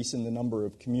increase in the number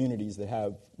of communities that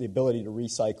have the ability to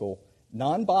recycle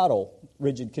non-bottle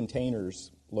rigid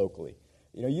containers locally.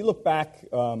 You look back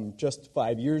just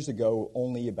 5 years ago,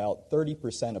 only about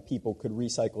 30% of people could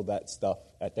recycle that stuff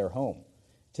at their home.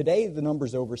 Today, the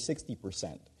number's over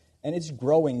 60%. And it's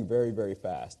growing very, very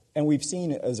fast. And we've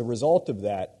seen, as a result of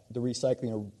that, the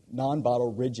recycling of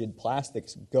non-bottle rigid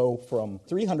plastics go from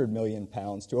 300 million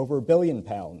pounds to over 1 billion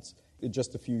pounds in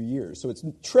just a few years. So it's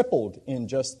tripled in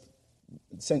just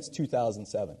since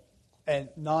 2007. And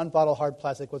non-bottle hard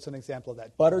plastic, what's an example of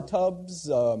that? Butter tubs,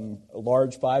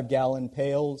 large 5-gallon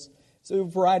pails. So a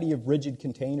variety of rigid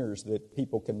containers that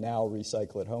people can now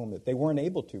recycle at home that they weren't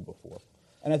able to before.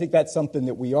 And I think that's something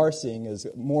that we are seeing as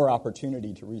more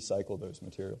opportunity to recycle those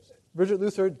materials. Bridget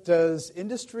Luther, does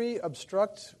industry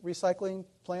obstruct recycling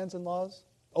plans and laws?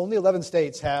 Only 11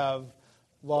 states have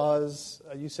laws,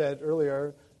 you said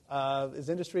earlier. Is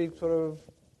industry sort of...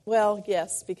 Well,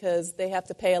 yes, because they have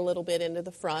to pay a little bit into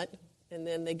the front, and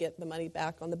then they get the money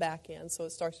back on the back end, so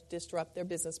it starts to disrupt their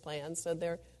business plans. So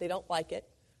they don't like it.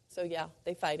 So, yeah,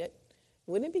 they fight it.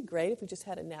 Wouldn't it be great if we just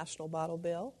had a national bottle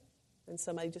bill? And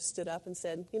somebody just stood up and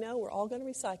said, we're all going to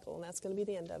recycle, and that's going to be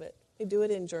the end of it. They do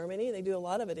it in Germany. They do a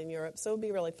lot of it in Europe, so it would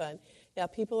be really fun. Yeah,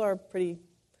 people are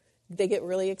they get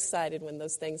really excited when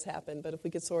those things happen, but if we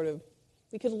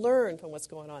could learn from what's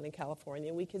going on in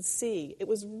California. We could see. It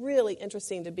was really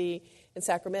interesting to be in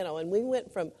Sacramento, and we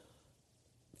went from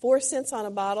 4 cents on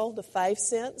a bottle to 5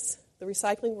 cents. The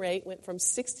recycling rate went from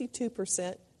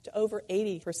 62% to over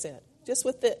 80%, just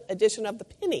with the addition of the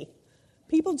penny.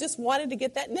 People just wanted to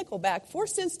get that nickel back. 4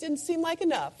 cents didn't seem like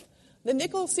enough. The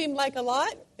nickel seemed like a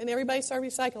lot, and everybody started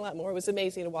recycling a lot more. It was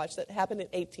amazing to watch. That happened in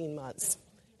 18 months.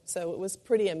 So it was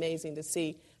pretty amazing to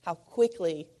see how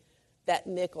quickly that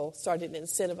nickel started to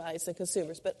incentivize the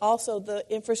consumers. But also the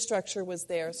infrastructure was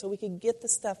there, so we could get the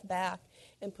stuff back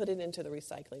and put it into the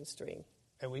recycling stream.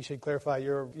 And we should clarify,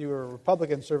 you were a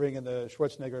Republican serving in the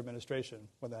Schwarzenegger administration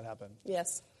when that happened.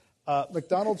 Yes.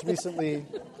 McDonald's recently...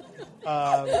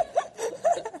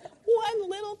 One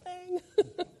little thing.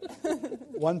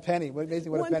 1 penny.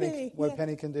 Amazing what a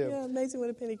penny can do. Yeah, amazing what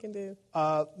a penny can do.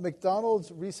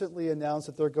 McDonald's recently announced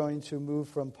that they're going to move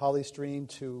from polystyrene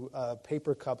to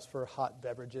paper cups for hot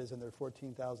beverages in their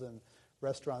 14,000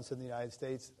 restaurants in the United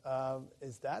States.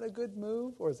 Is that a good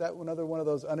move, or is that another one of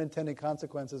those unintended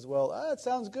consequences? Well, it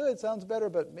sounds good, sounds better,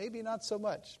 but maybe not so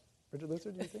much. Bridget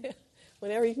Luther, do you think?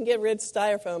 Whenever you can get rid of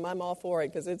styrofoam, I'm all for it,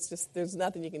 because it's just there's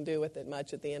nothing you can do with it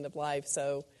much at the end of life.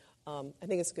 So I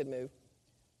think it's a good move.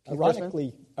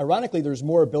 Ironically, there's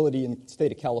more ability in the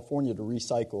state of California to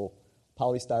recycle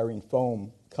polystyrene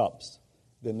foam cups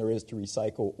than there is to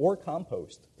recycle or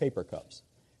compost paper cups.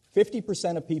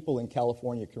 50% of people in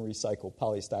California can recycle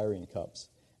polystyrene cups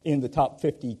in the top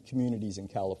 50 communities in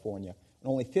California, and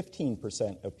only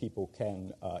 15% of people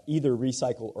can either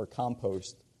recycle or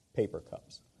compost paper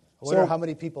cups. I wonder how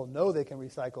many people know they can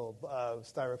recycle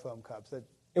styrofoam cups.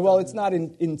 Well, it's not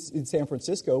in San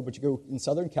Francisco, but you go in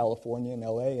Southern California and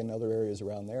L.A. and other areas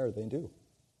around there, they do.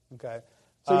 Okay.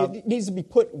 So it needs to be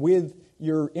put with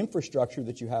your infrastructure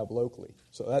that you have locally.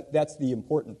 So that's the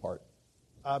important part.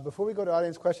 Before we go to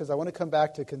audience questions, I want to come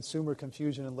back to consumer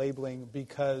confusion and labeling,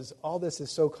 because all this is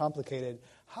so complicated.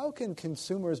 How can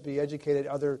consumers be educated?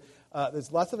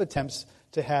 There's lots of attempts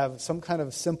to have some kind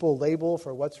of simple label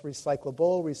for what's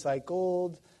recyclable,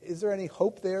 recycled. Is there any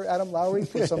hope there, Adam Lowry,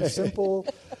 for some simple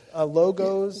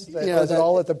logos? Is it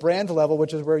all at the brand level,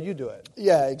 which is where you do it?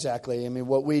 Yeah, exactly. I mean,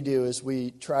 what we do is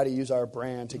we try to use our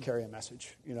brand to carry a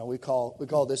message. We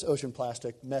call this Ocean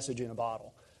Plastic message in a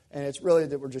bottle. And it's really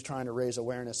that we're just trying to raise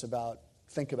awareness about,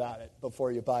 think about it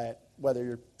before you buy it, whether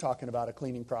you're talking about a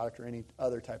cleaning product or any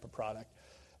other type of product.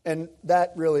 And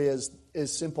that really is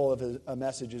as simple of a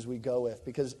message as we go with,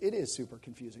 because it is super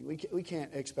confusing. We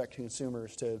can't expect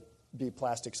consumers to be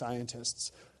plastic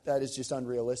scientists. That is just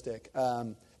unrealistic.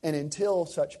 And until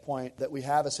such point that we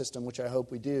have a system, which I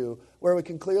hope we do, where we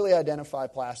can clearly identify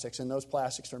plastics, and those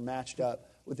plastics are matched up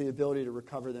with the ability to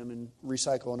recover them and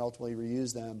recycle and ultimately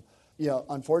reuse them,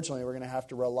 unfortunately, we're going to have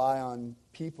to rely on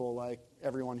people like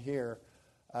everyone here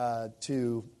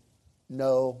to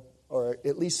know or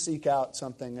at least seek out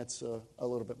something that's a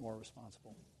little bit more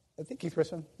responsible. I think Keith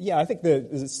Chrisman? Yeah, I think the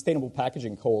Sustainable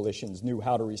Packaging Coalition's new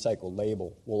How to Recycle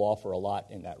label will offer a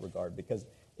lot in that regard, because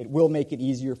it will make it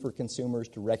easier for consumers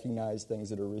to recognize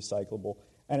things that are recyclable,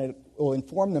 and it will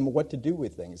inform them what to do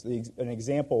with things. An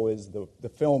example is the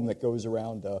film that goes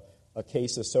around a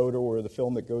case of soda, or the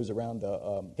film that goes around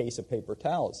a case of paper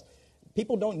towels.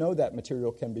 People don't know that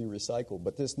material can be recycled,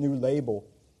 but this new label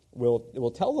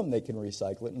will tell them they can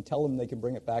recycle it and tell them they can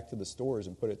bring it back to the stores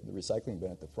and put it in the recycling bin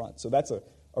at the front. So that's a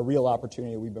real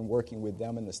opportunity. We've been working with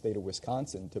them in the state of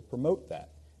Wisconsin to promote that.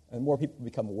 And more people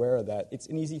become aware of that. It's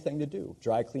an easy thing to do.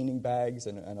 Dry cleaning bags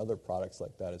and other products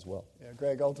like that as well. Yeah,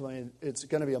 Greg, ultimately it's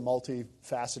going to be a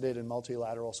multifaceted and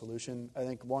multilateral solution. I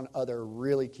think one other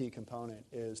really key component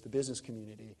is the business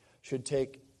community should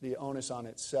take the onus on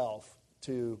itself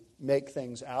to make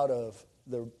things out of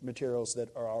the materials that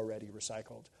are already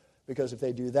recycled. Because if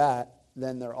they do that,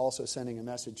 then they're also sending a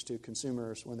message to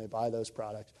consumers when they buy those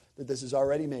products that this is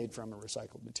already made from a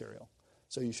recycled material.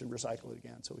 So you should recycle it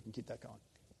again so we can keep that going.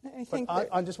 I think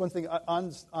on just one thing,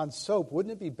 on soap,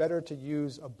 wouldn't it be better to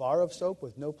use a bar of soap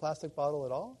with no plastic bottle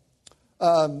at all?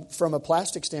 From a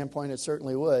plastic standpoint, it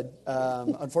certainly would.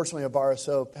 Unfortunately, a bar of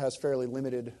soap has fairly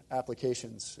limited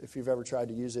applications. If you've ever tried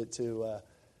to use it to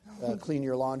clean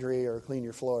your laundry or clean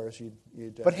your floors,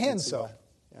 you'd but hand soap.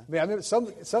 Yeah. I mean,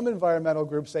 some environmental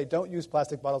groups say don't use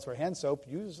plastic bottles for hand soap.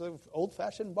 Use an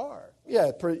old-fashioned bar.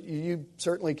 Yeah, you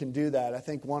certainly can do that. I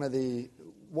think one of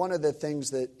the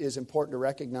things that is important to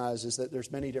recognize is that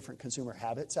there's many different consumer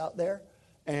habits out there,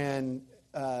 and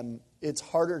it's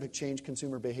harder to change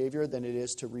consumer behavior than it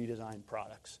is to redesign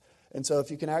products. And so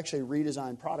if you can actually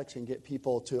redesign products and get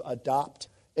people to adopt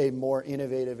a more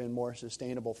innovative and more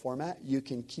sustainable format, you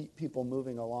can keep people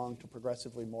moving along to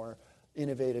progressively more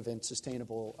innovative and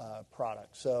sustainable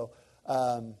products. So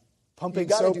pumping you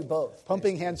got soap, to do both.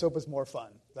 Pumping hand soap is more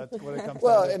fun. That's what it comes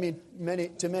well, down to. I mean,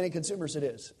 many consumers it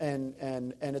is, and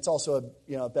it's also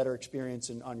a better experience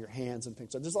on your hands and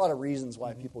things. So there's a lot of reasons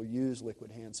why people use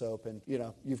liquid hand soap, and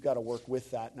you've got to work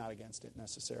with that, not against it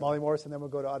necessarily. Molly Morris, and then we'll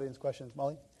go to audience questions.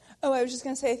 Molly? Oh, I was just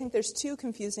going to say I think there's two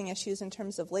confusing issues in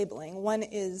terms of labeling. One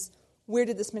is where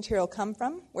did this material come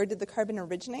from? Where did the carbon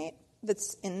originate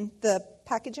that's in the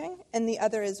packaging? And the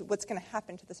other is what's going to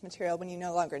happen to this material when you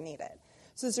no longer need it.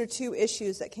 So those are two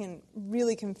issues that can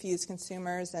really confuse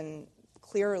consumers, and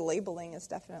clearer labeling is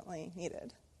definitely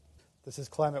needed. This is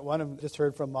Climate One. I've just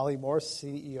heard from Molly Morse,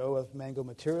 CEO of Mango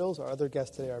Materials. Our other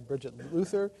guests today are Bridget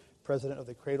Luther, president of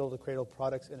the Cradle to Cradle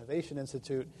Products Innovation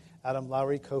Institute, Adam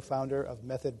Lowry, co-founder of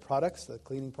Method Products, the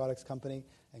cleaning products company,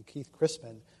 and Keith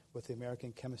Chrisman with the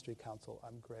American Chemistry Council.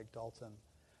 I'm Greg Dalton.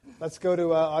 Let's go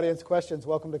to audience questions.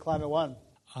 Welcome to Climate One.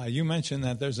 You mentioned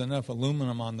that there's enough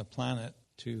aluminum on the planet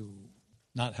to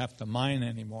not have to mine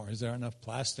anymore. Is there enough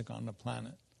plastic on the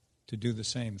planet to do the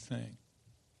same thing?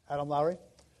 Adam Lowry?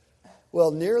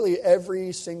 Well, nearly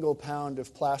every single pound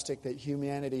of plastic that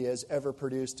humanity has ever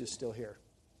produced is still here.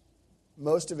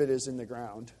 Most of it is in the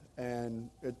ground, and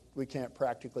we can't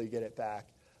practically get it back.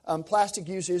 Plastic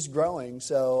use is growing,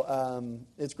 so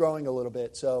it's growing a little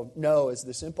bit. So no is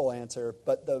the simple answer,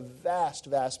 but the vast,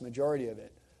 vast majority of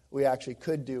it we actually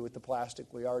could do with the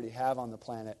plastic we already have on the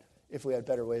planet if we had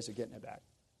better ways of getting it back.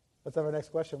 Let's have our next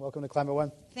question. Welcome to Climate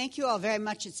One. Thank you all very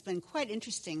much. It's been quite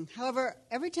interesting. However,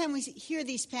 every time we hear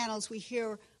these panels, we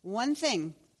hear one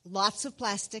thing: lots of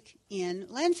plastic in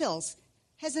landfills.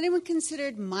 Has anyone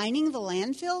considered mining the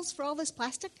landfills for all this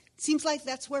plastic? Seems like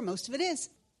that's where most of it is.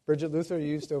 Bridget Luther, you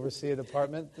used to oversee a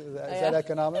department. Is that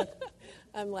economic?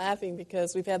 I'm laughing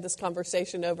because we've had this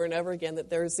conversation over and over again that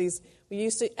there's these, we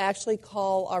used to actually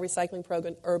call our recycling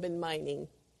program urban mining,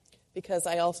 because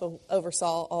I also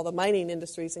oversaw all the mining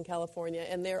industries in California,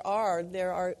 and there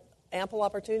are ample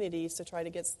opportunities to try to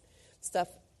get stuff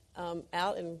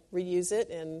out and reuse it,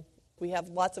 and we have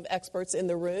lots of experts in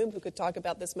the room who could talk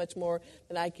about this much more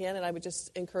than I can, and I would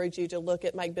just encourage you to look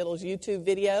at Mike Biddle's YouTube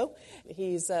video.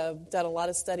 He's done a lot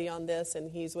of study on this, and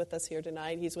he's with us here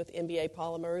tonight. He's with NBA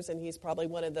Polymers, and he's probably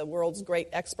one of the world's great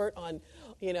expert on,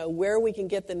 where we can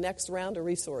get the next round of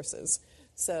resources.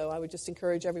 So I would just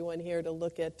encourage everyone here to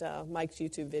look at Mike's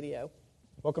YouTube video.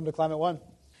 Welcome to Climate One.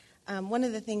 One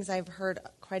of the things I've heard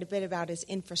quite a bit about is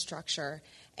infrastructure,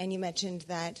 and you mentioned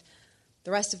that the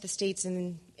rest of the states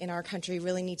in our country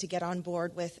really need to get on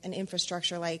board with an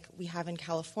infrastructure like we have in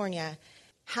California.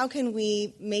 How can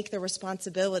we make the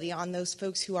responsibility on those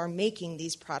folks who are making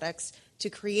these products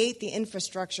to create the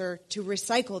infrastructure to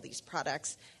recycle these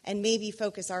products, and maybe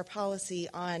focus our policy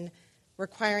on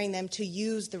requiring them to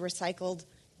use the recycled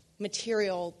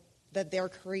material that they're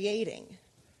creating?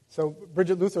 So,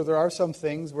 Bridget Luther, there are some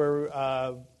things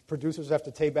where producers have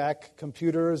to take back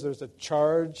computers. There's a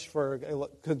charge for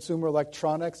consumer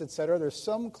electronics, et cetera. There's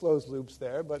some closed loops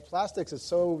there, but plastics is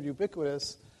so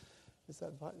ubiquitous. Is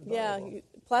that valuable? Yeah,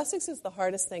 plastics is the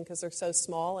hardest thing because they're so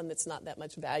small and it's not that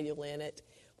much value in it.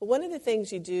 But one of the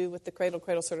things you do with the Cradle to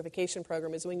Cradle certification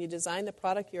program is when you design the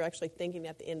product, you're actually thinking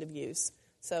at the end of use.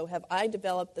 So have I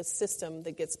developed the system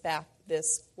that gets back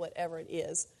this, whatever it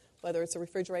is, whether it's a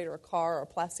refrigerator, a car, or a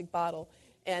plastic bottle?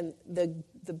 And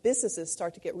the businesses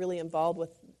start to get really involved with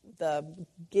the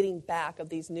getting back of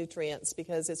these nutrients,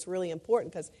 because it's really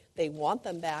important, because they want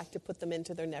them back to put them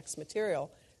into their next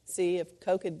material. See, if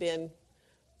Coke had been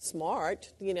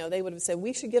smart, they would have said,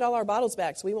 we should get all our bottles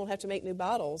back so we won't have to make new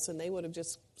bottles, and they would have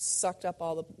just sucked up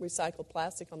all the recycled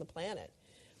plastic on the planet.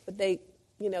 But they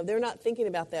they're not thinking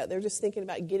about that. They're just thinking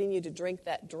about getting you to drink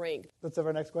that drink. Let's have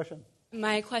our next question.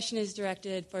 My question is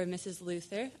directed for Mrs.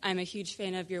 Luther. I'm a huge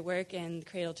fan of your work and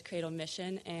Cradle to Cradle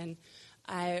mission, and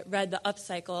I read The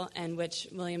Upcycle, in which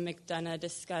William McDonough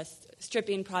discussed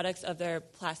stripping products of their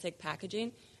plastic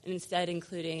packaging and instead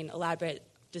including elaborate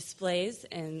displays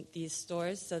in these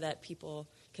stores so that people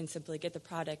can simply get the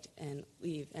product and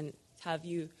leave. And have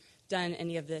you done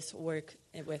any of this work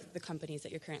with the companies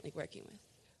that you're currently working with?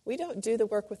 We don't do the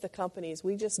work with the companies.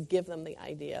 We just give them the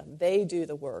idea. They do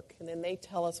the work, and then they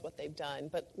tell us what they've done.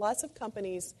 But lots of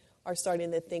companies are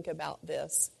starting to think about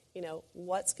this.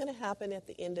 What's going to happen at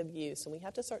the end of use? And we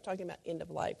have to start talking about end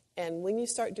of life. And when you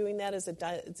start doing that as a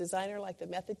designer like the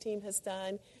Method team has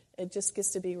done, it just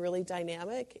gets to be really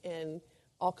dynamic, and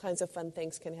all kinds of fun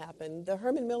things can happen. The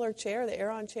Herman Miller chair, the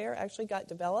Aeron chair, actually got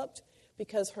developed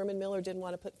because Herman Miller didn't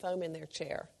want to put foam in their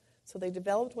chair. So they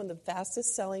developed one of the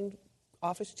fastest selling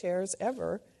office chairs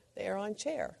ever, the Aeron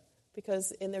chair,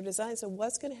 because in their design, so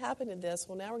what's going to happen in this?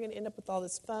 Well, now we're going to end up with all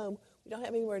this foam. We don't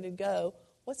have anywhere to go.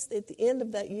 At the end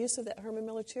of that use of that Herman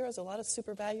Miller chair is a lot of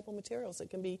super valuable materials that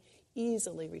can be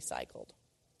easily recycled.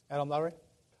 Adam Lowry?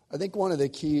 I think one of the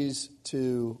keys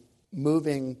to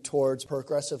moving towards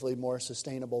progressively more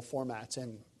sustainable formats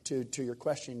and to your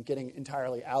question, getting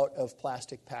entirely out of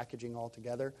plastic packaging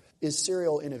altogether, is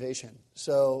serial innovation.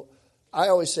 So I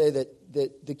always say that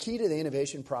the key to the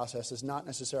innovation process is not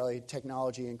necessarily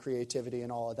technology and creativity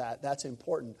and all of that. That's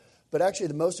important. But actually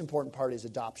the most important part is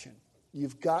adoption.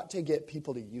 You've got to get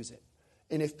people to use it.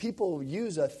 And if people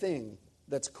use a thing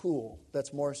that's cool,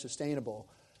 that's more sustainable,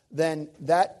 then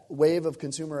that wave of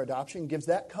consumer adoption gives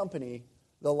that company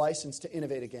the license to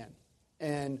innovate again.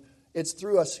 And it's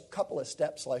through a couple of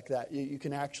steps like that you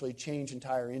can actually change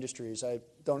entire industries. I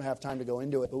don't have time to go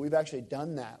into it, but we've actually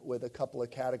done that with a couple of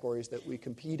categories that we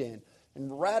compete in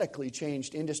and radically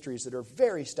changed industries that are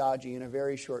very stodgy in a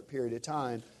very short period of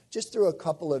time just through a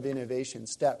couple of innovation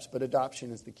steps, but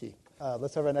adoption is the key.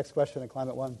 Let's have our next question at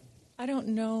Climate One. I don't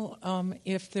know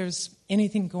if there's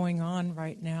anything going on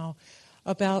right now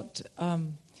about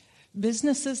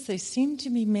businesses. They seem to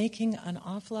be making an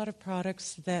awful lot of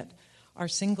products that are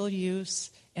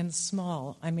single-use and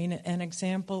small. I mean, an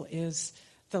example is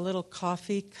the little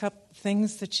coffee cup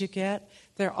things that you get.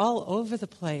 They're all over the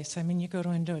place. I mean, you go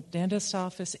into a dentist's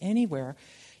office anywhere,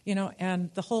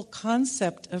 and the whole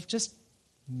concept of just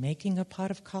making a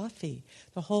pot of coffee,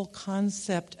 the whole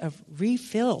concept of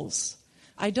refills.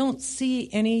 I don't see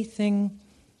anything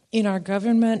in our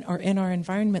government or in our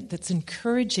environment that's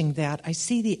encouraging that. I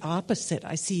see the opposite.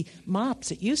 I see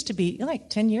mops. It used to be, like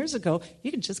 10 years ago,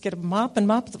 you could just get a mop and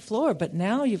mop the floor, but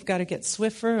now you've got to get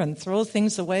Swiffer and throw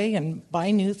things away and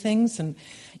buy new things. And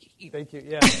Thank you.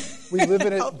 Yeah, we live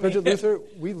in it, Bridget Luther,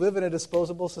 we live in a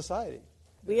disposable society.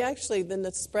 We actually, the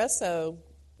Nespresso,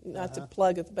 not to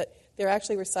plug it, but they're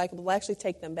actually recyclable. We'll actually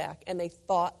take them back, and they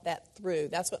thought that through.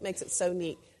 That's what makes it so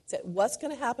neat. What's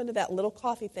going to happen to that little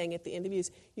coffee thing at the end of use?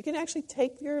 You can actually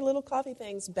take your little coffee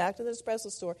things back to the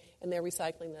espresso store, and they're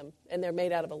recycling them. And they're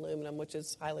made out of aluminum, which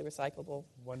is highly recyclable.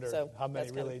 Wonder how many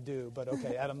really do. But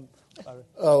okay, Adam.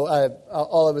 All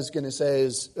I was going to say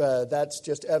is that's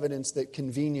just evidence that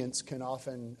convenience can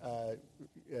often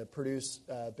produce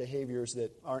behaviors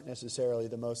that aren't necessarily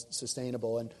the most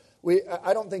sustainable. And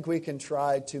I don't think we can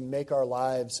try to make our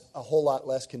lives a whole lot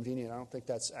less convenient. I don't think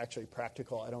that's actually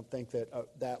practical. I don't think that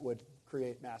that would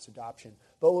create mass adoption.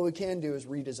 But what we can do is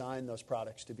redesign those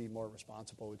products to be more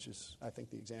responsible, which is, I think,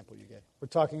 the example you gave. We're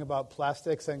talking about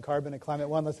plastics and carbon at Climate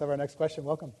One. Let's have our next question.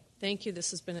 Welcome. Thank you.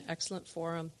 This has been an excellent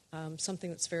forum.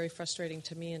 Something that's very frustrating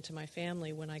to me and to my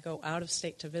family when I go out of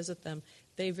state to visit them,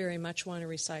 they very much want to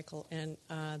recycle, and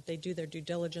they do their due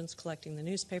diligence, collecting the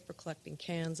newspaper, collecting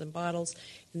cans and bottles,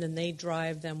 and then they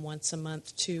drive them once a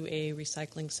month to a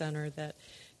recycling center that,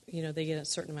 they get a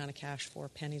certain amount of cash for,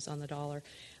 pennies on the dollar.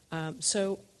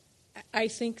 So I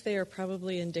think they are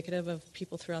probably indicative of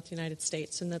people throughout the United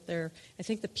States, and that I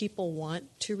think the people want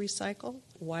to recycle.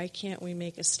 Why can't we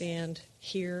make a stand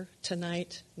here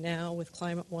tonight, now, with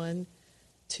Climate One,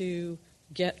 to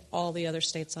get all the other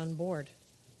states on board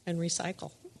and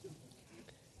recycle?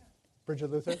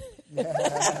 Bridget Luther?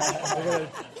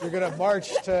 You're going to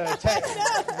march to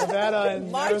Nevada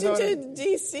and march Arizona. to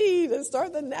D.C. to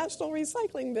start the national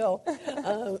recycling bill.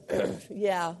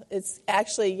 Yeah, it's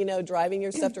actually, driving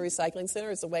your stuff to recycling center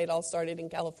is the way it all started in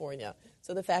California.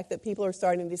 So the fact that people are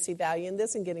starting to see value in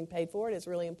this and getting paid for it is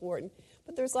really important.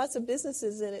 But there's lots of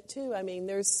businesses in it, too. I mean,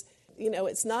 there's,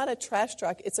 it's not a trash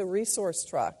truck. It's a resource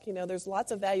truck. There's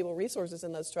lots of valuable resources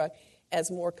in those trucks. As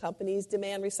more companies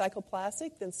demand recycled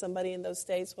plastic, then somebody in those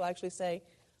states will actually say,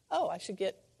 oh, I should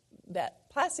get that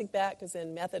plastic back because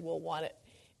then Method will want it.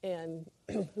 and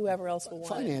whoever else will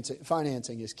want it.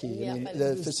 Financing is key. Yeah, I mean,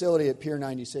 the facility at Pier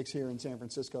 96 here in San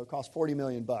Francisco cost $40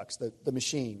 million. The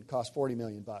machine cost $40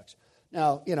 million.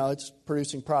 Now, it's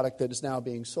producing product that is now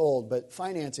being sold, but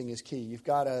financing is key. You've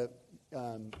got to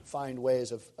find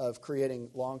ways of creating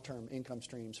long-term income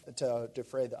streams to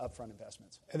defray the upfront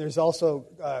investments. And there's also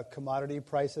commodity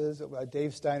prices.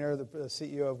 Dave Steiner, the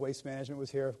CEO of Waste Management,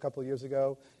 was here a couple of years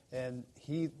ago, and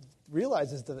he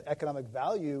realizes the economic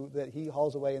value that he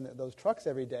hauls away in those trucks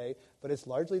every day, but it's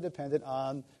largely dependent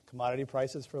on commodity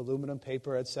prices for aluminum,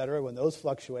 paper, et cetera. When those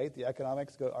fluctuate, the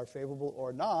economics are favorable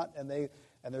or not, and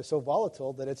they're so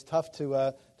volatile that it's tough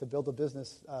to build a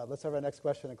business. Let's have our next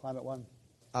question at Climate One.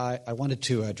 I wanted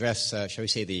to address, shall we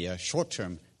say, the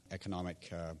short-term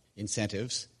economic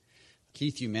incentives.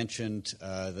 Keith, you mentioned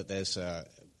that there's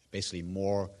basically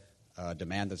more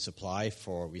demand than supply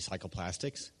for recycled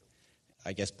plastics.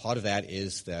 I guess part of that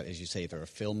is that, as you say, there are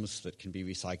films that can be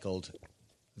recycled.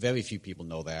 Very few people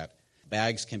know that.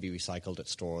 Bags can be recycled at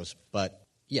stores, but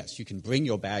yes, you can bring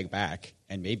your bag back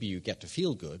and maybe you get to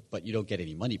feel good, but you don't get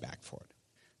any money back for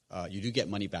it. You do get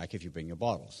money back if you bring your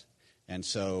bottles. And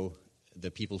so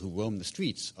the people who roam the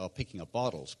streets are picking up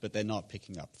bottles, but they're not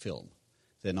picking up film.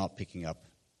 They're not picking up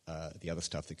the other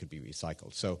stuff that could be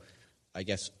recycled. So I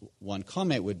guess one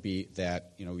comment would be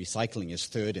that recycling is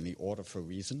third in the order for a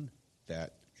reason,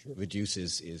 that reduce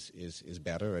is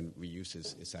better and reuse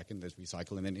is second. There's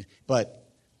recycle. But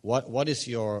what is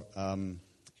your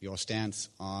stance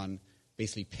on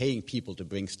basically paying people to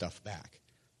bring stuff back,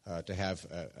 to have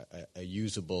a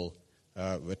usable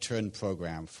return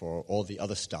program for all the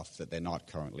other stuff that they're not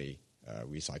currently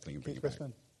recycling and bringing back?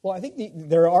 Well, I think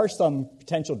there are some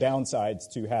potential downsides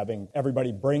to having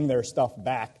everybody bring their stuff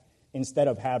back instead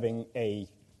of having a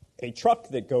truck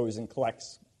that goes and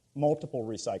collects multiple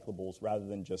recyclables rather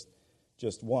than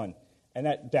just one. And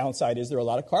that downside is there are a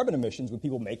lot of carbon emissions with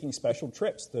people making special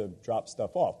trips to drop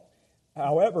stuff off.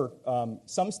 However,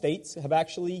 some states have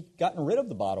actually gotten rid of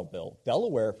the bottle bill.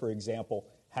 Delaware, for example,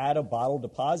 had a bottle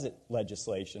deposit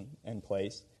legislation in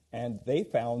place, and they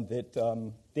found that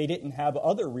they didn't have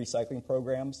other recycling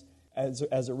programs as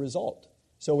a result.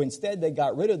 So instead, they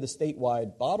got rid of the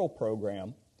statewide bottle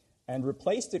program and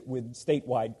replaced it with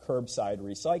statewide curbside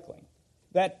recycling.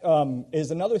 That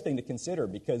is another thing to consider,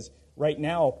 because right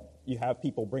now you have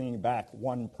people bringing back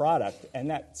one product, and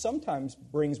that sometimes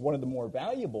brings one of the more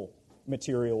valuable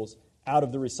materials out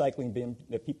of the recycling bin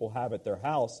that people have at their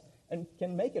house and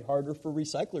can make it harder for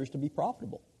recyclers to be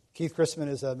profitable. Keith Christman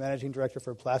is a managing director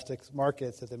for plastics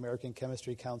markets at the American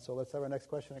Chemistry Council. Let's have our next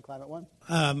question at Climate One.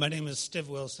 My name is Steve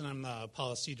Wilson. I'm the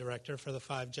policy director for the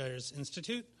Five Gyres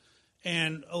Institute.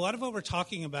 And a lot of what we're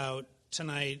talking about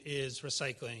tonight is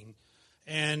recycling.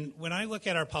 And when I look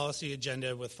at our policy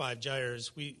agenda with Five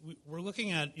Gyres, we're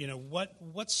looking at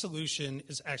what solution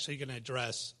is actually going to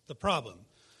address the problem.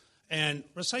 And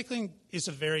recycling is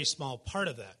a very small part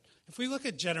of that. If we look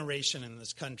at generation in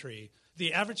this country,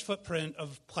 the average footprint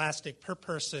of plastic per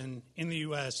person in the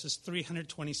U.S. is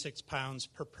 326 pounds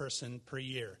per person per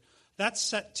year. That's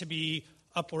set to be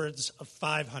upwards of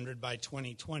 500 by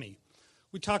 2020.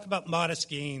 We talk about modest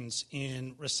gains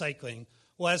in recycling.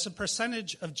 Well, as a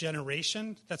percentage of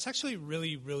generation, that's actually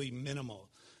really, really minimal.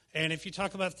 And if you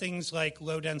talk about things like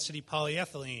low-density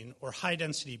polyethylene or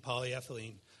high-density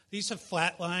polyethylene, these have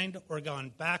flatlined or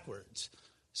gone backwards.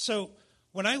 So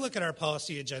when I look at our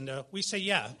policy agenda, we say,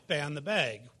 ban the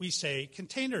bag. We say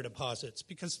container deposits,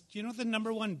 because do you know the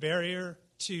number one barrier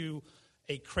to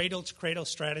a cradle-to-cradle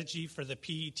strategy for the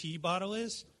PET bottle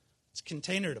is? It's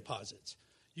container deposits.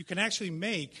 You can actually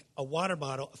make a water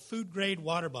bottle, a food-grade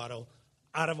water bottle,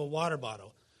 out of a water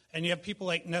bottle. And you have people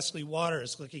like Nestle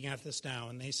Waters looking at this now,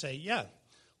 and they say,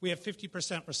 we have 50%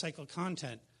 recycled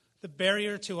content. The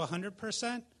barrier to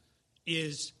 100%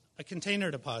 is a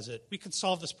container deposit. We could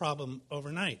solve this problem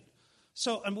overnight.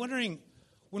 So I'm wondering,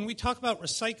 when we talk about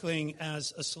recycling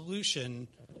as a solution,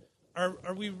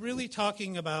 are we really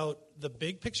talking about the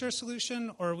big picture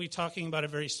solution, or are we talking about a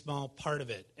very small part of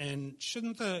it? And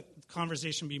shouldn't the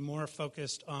conversation be more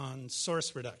focused on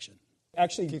source reduction?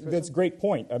 Actually, that's a great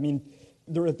point. I mean,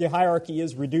 the hierarchy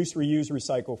is reduce, reuse,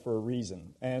 recycle for a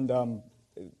reason. And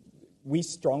we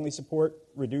strongly support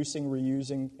reducing,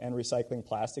 reusing, and recycling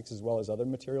plastics as well as other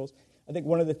materials. I think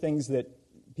one of the things that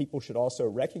people should also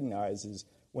recognize is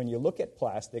when you look at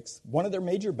plastics, one of their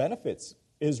major benefits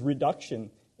is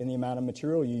reduction in the amount of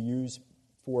material you use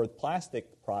for the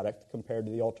plastic product compared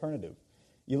to the alternative.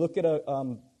 You look at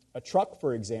a truck,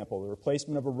 for example, the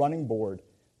replacement of a running board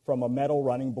from a metal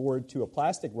running board to a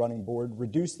plastic running board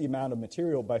reduced the amount of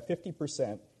material by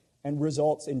 50%, and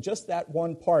results in just that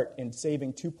one part in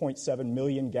saving 2.7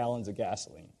 million gallons of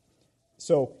gasoline.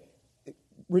 So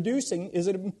reducing is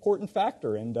an important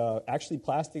factor, and actually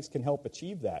plastics can help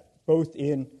achieve that, both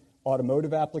in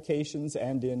automotive applications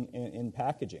and in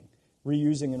packaging.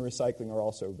 Reusing and recycling are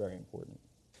also very important.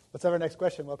 Let's have our next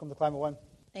question. Welcome to Climate One.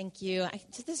 Thank you.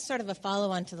 So this is sort of a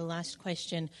follow-on to the last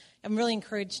question. I'm really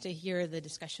encouraged to hear the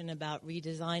discussion about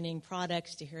redesigning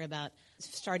products, to hear about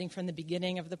starting from the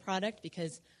beginning of the product,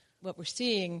 because what we're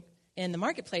seeing in the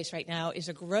marketplace right now is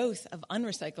a growth of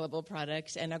unrecyclable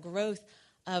products and a growth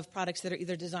of products that are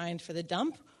either designed for the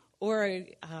dump or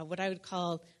what I would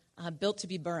call built to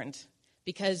be burned.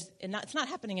 Because it's not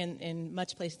happening in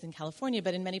much places in California,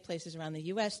 but in many places around the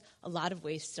U.S., a lot of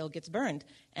waste still gets burned.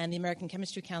 And the American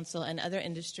Chemistry Council and other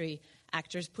industry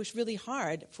actors push really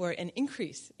hard for an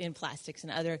increase in plastics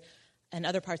and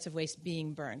other parts of waste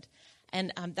being burned.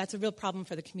 And that's a real problem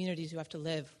for the communities who have to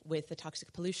live with the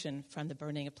toxic pollution from the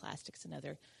burning of plastics and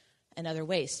other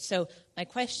waste. So my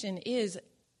question is,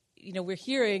 we're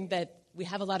hearing that we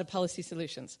have a lot of policy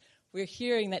solutions. We're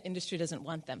hearing that industry doesn't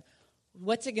want them.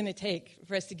 What's it going to take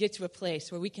for us to get to a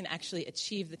place where we can actually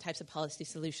achieve the types of policy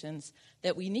solutions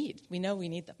that we need? We know we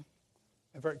need them.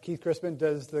 And for Keith Christman,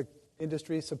 does the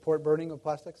industry support burning of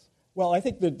plastics? Well, I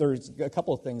think that there's a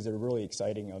couple of things that are really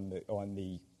exciting on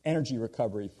the energy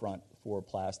recovery front for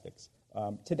plastics.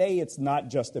 Today, it's not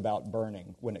just about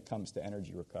burning when it comes to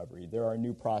energy recovery. There are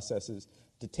new processes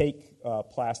to take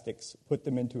plastics, put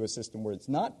them into a system where it's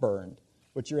not burned,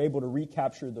 but you're able to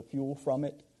recapture the fuel from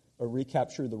it, or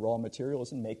recapture the raw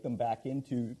materials and make them back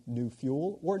into new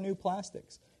fuel or new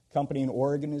plastics. A company in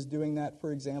Oregon is doing that,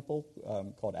 for example,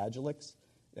 called Agilyx.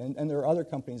 And there are other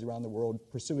companies around the world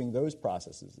pursuing those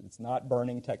processes. It's not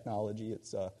burning technology.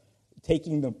 It's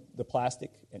taking the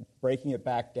plastic and breaking it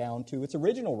back down to its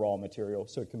original raw material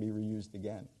so it can be reused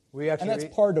again. And that's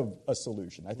part of a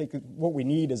solution. I think what we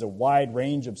need is a wide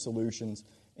range of solutions,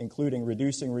 including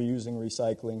reducing, reusing,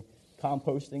 recycling,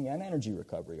 composting, and energy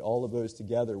recovery. All of those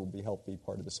together will be help be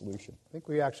part of the solution. I think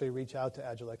we actually reach out to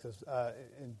Agilyx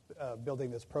in building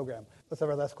this program. Let's have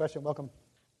our last question. Welcome.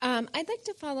 I'd like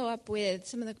to follow up with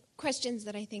some of the questions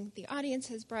that I think the audience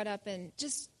has brought up and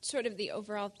just sort of the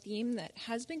overall theme that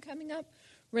has been coming up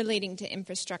relating to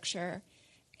infrastructure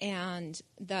and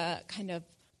the kind of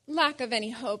lack of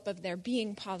any hope of there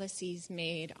being policies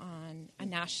made on a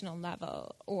national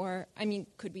level or,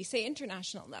 could we say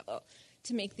international level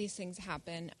to make these things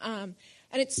happen. And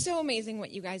it's so amazing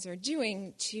what you guys are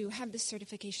doing to have this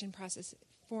certification process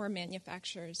for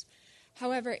manufacturers.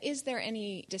 However, is there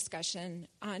any discussion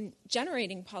on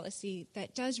generating policy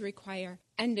that does require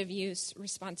end-of-use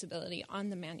responsibility on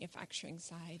the manufacturing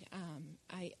side?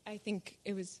 I think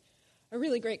it was a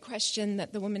really great question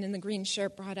that the woman in the green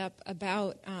shirt brought up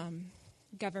about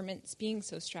governments being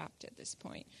so strapped at this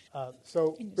point.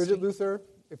 So, Bridget Luther,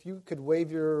 if you could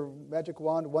wave your magic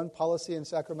wand, one policy in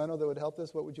Sacramento that would help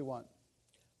this, what would you want?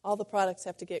 All the products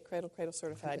have to get Cradle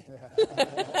certified.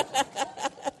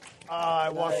 I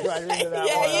walked right into that one.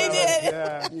 Yeah, you did.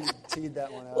 Yeah, you teed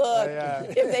that one out.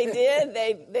 Look, if they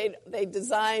did, they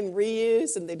design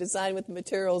reuse and they design with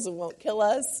materials that won't kill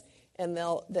us, and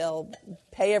they'll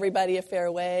pay everybody a fair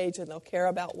wage, and they'll care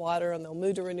about water, and they'll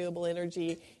move to renewable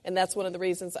energy. And that's one of the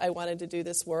reasons I wanted to do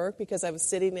this work, because I was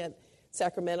sitting at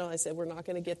Sacramento, I said, we're not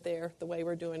going to get there the way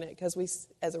we're doing it, because we,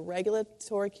 as a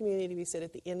regulatory community, we sit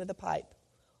at the end of the pipe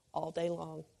all day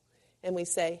long. And we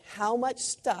say, how much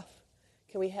stuff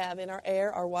can we have in our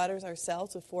air, our waters,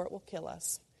 ourselves before it will kill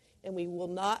us? And we will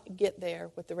not get there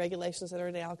with the regulations that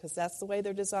are now, because that's the way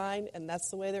they're designed, and that's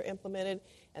the way they're implemented,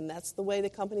 and that's the way the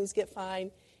companies get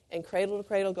fined. And Cradle to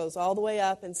Cradle goes all the way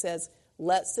up and says,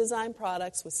 let's design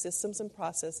products with systems and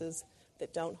processes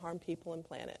that don't harm people and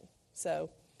planet. So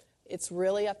it's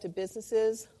really up to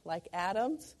businesses like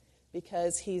Adams,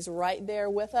 because he's right there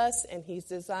with us, and he's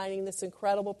designing this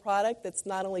incredible product that's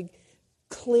not only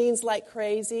cleans like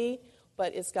crazy,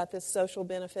 but it's got this social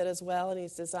benefit as well, and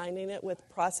he's designing it with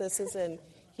processes, and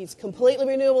he's completely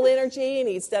renewable energy, and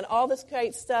he's done all this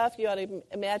great stuff. You ought to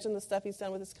imagine the stuff he's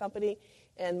done with his company.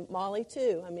 And Molly,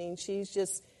 too.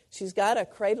 She's got a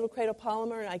cradle-to-cradle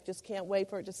polymer, and I just can't wait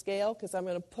for it to scale, because I'm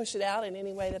going to push it out in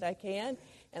any way that I can.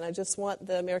 And I just want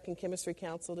the American Chemistry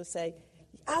Council to say,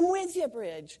 I'm with you,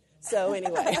 Bridge. So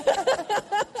anyway.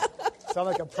 Sound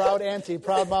like a proud auntie,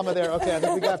 proud mama there. Okay, I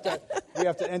think we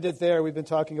have to end it there. We've been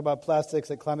talking about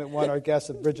plastics at Climate One. Our guests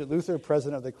are Bridget Luther,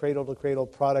 president of the Cradle to Cradle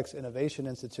Products Innovation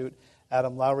Institute,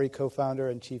 Adam Lowry, co-founder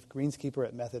and chief greenskeeper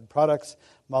at Method Products,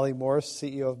 Molly Morse,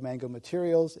 CEO of Mango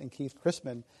Materials, and Keith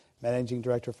Christman, managing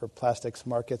director for plastics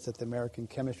markets at the American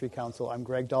Chemistry Council. I'm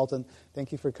Greg Dalton.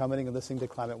 Thank you for coming and listening to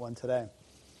Climate One today.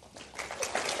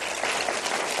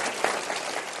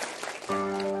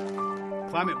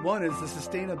 Climate One is the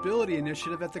sustainability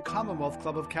initiative at the Commonwealth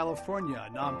Club of California,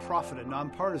 a nonprofit and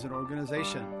nonpartisan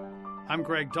organization. I'm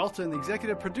Greg Dalton, the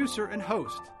executive producer and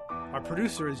host. Our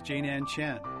producer is Jane Ann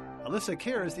Chen. Alyssa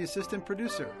Kerr is the assistant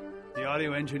producer. The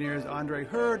audio engineer is Andre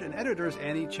Hurd, and editor is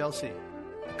Annie Chelsea.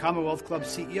 The Commonwealth Club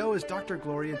CEO is Dr.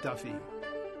 Gloria Duffy.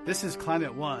 This is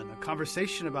Climate One, a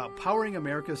conversation about powering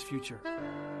America's future.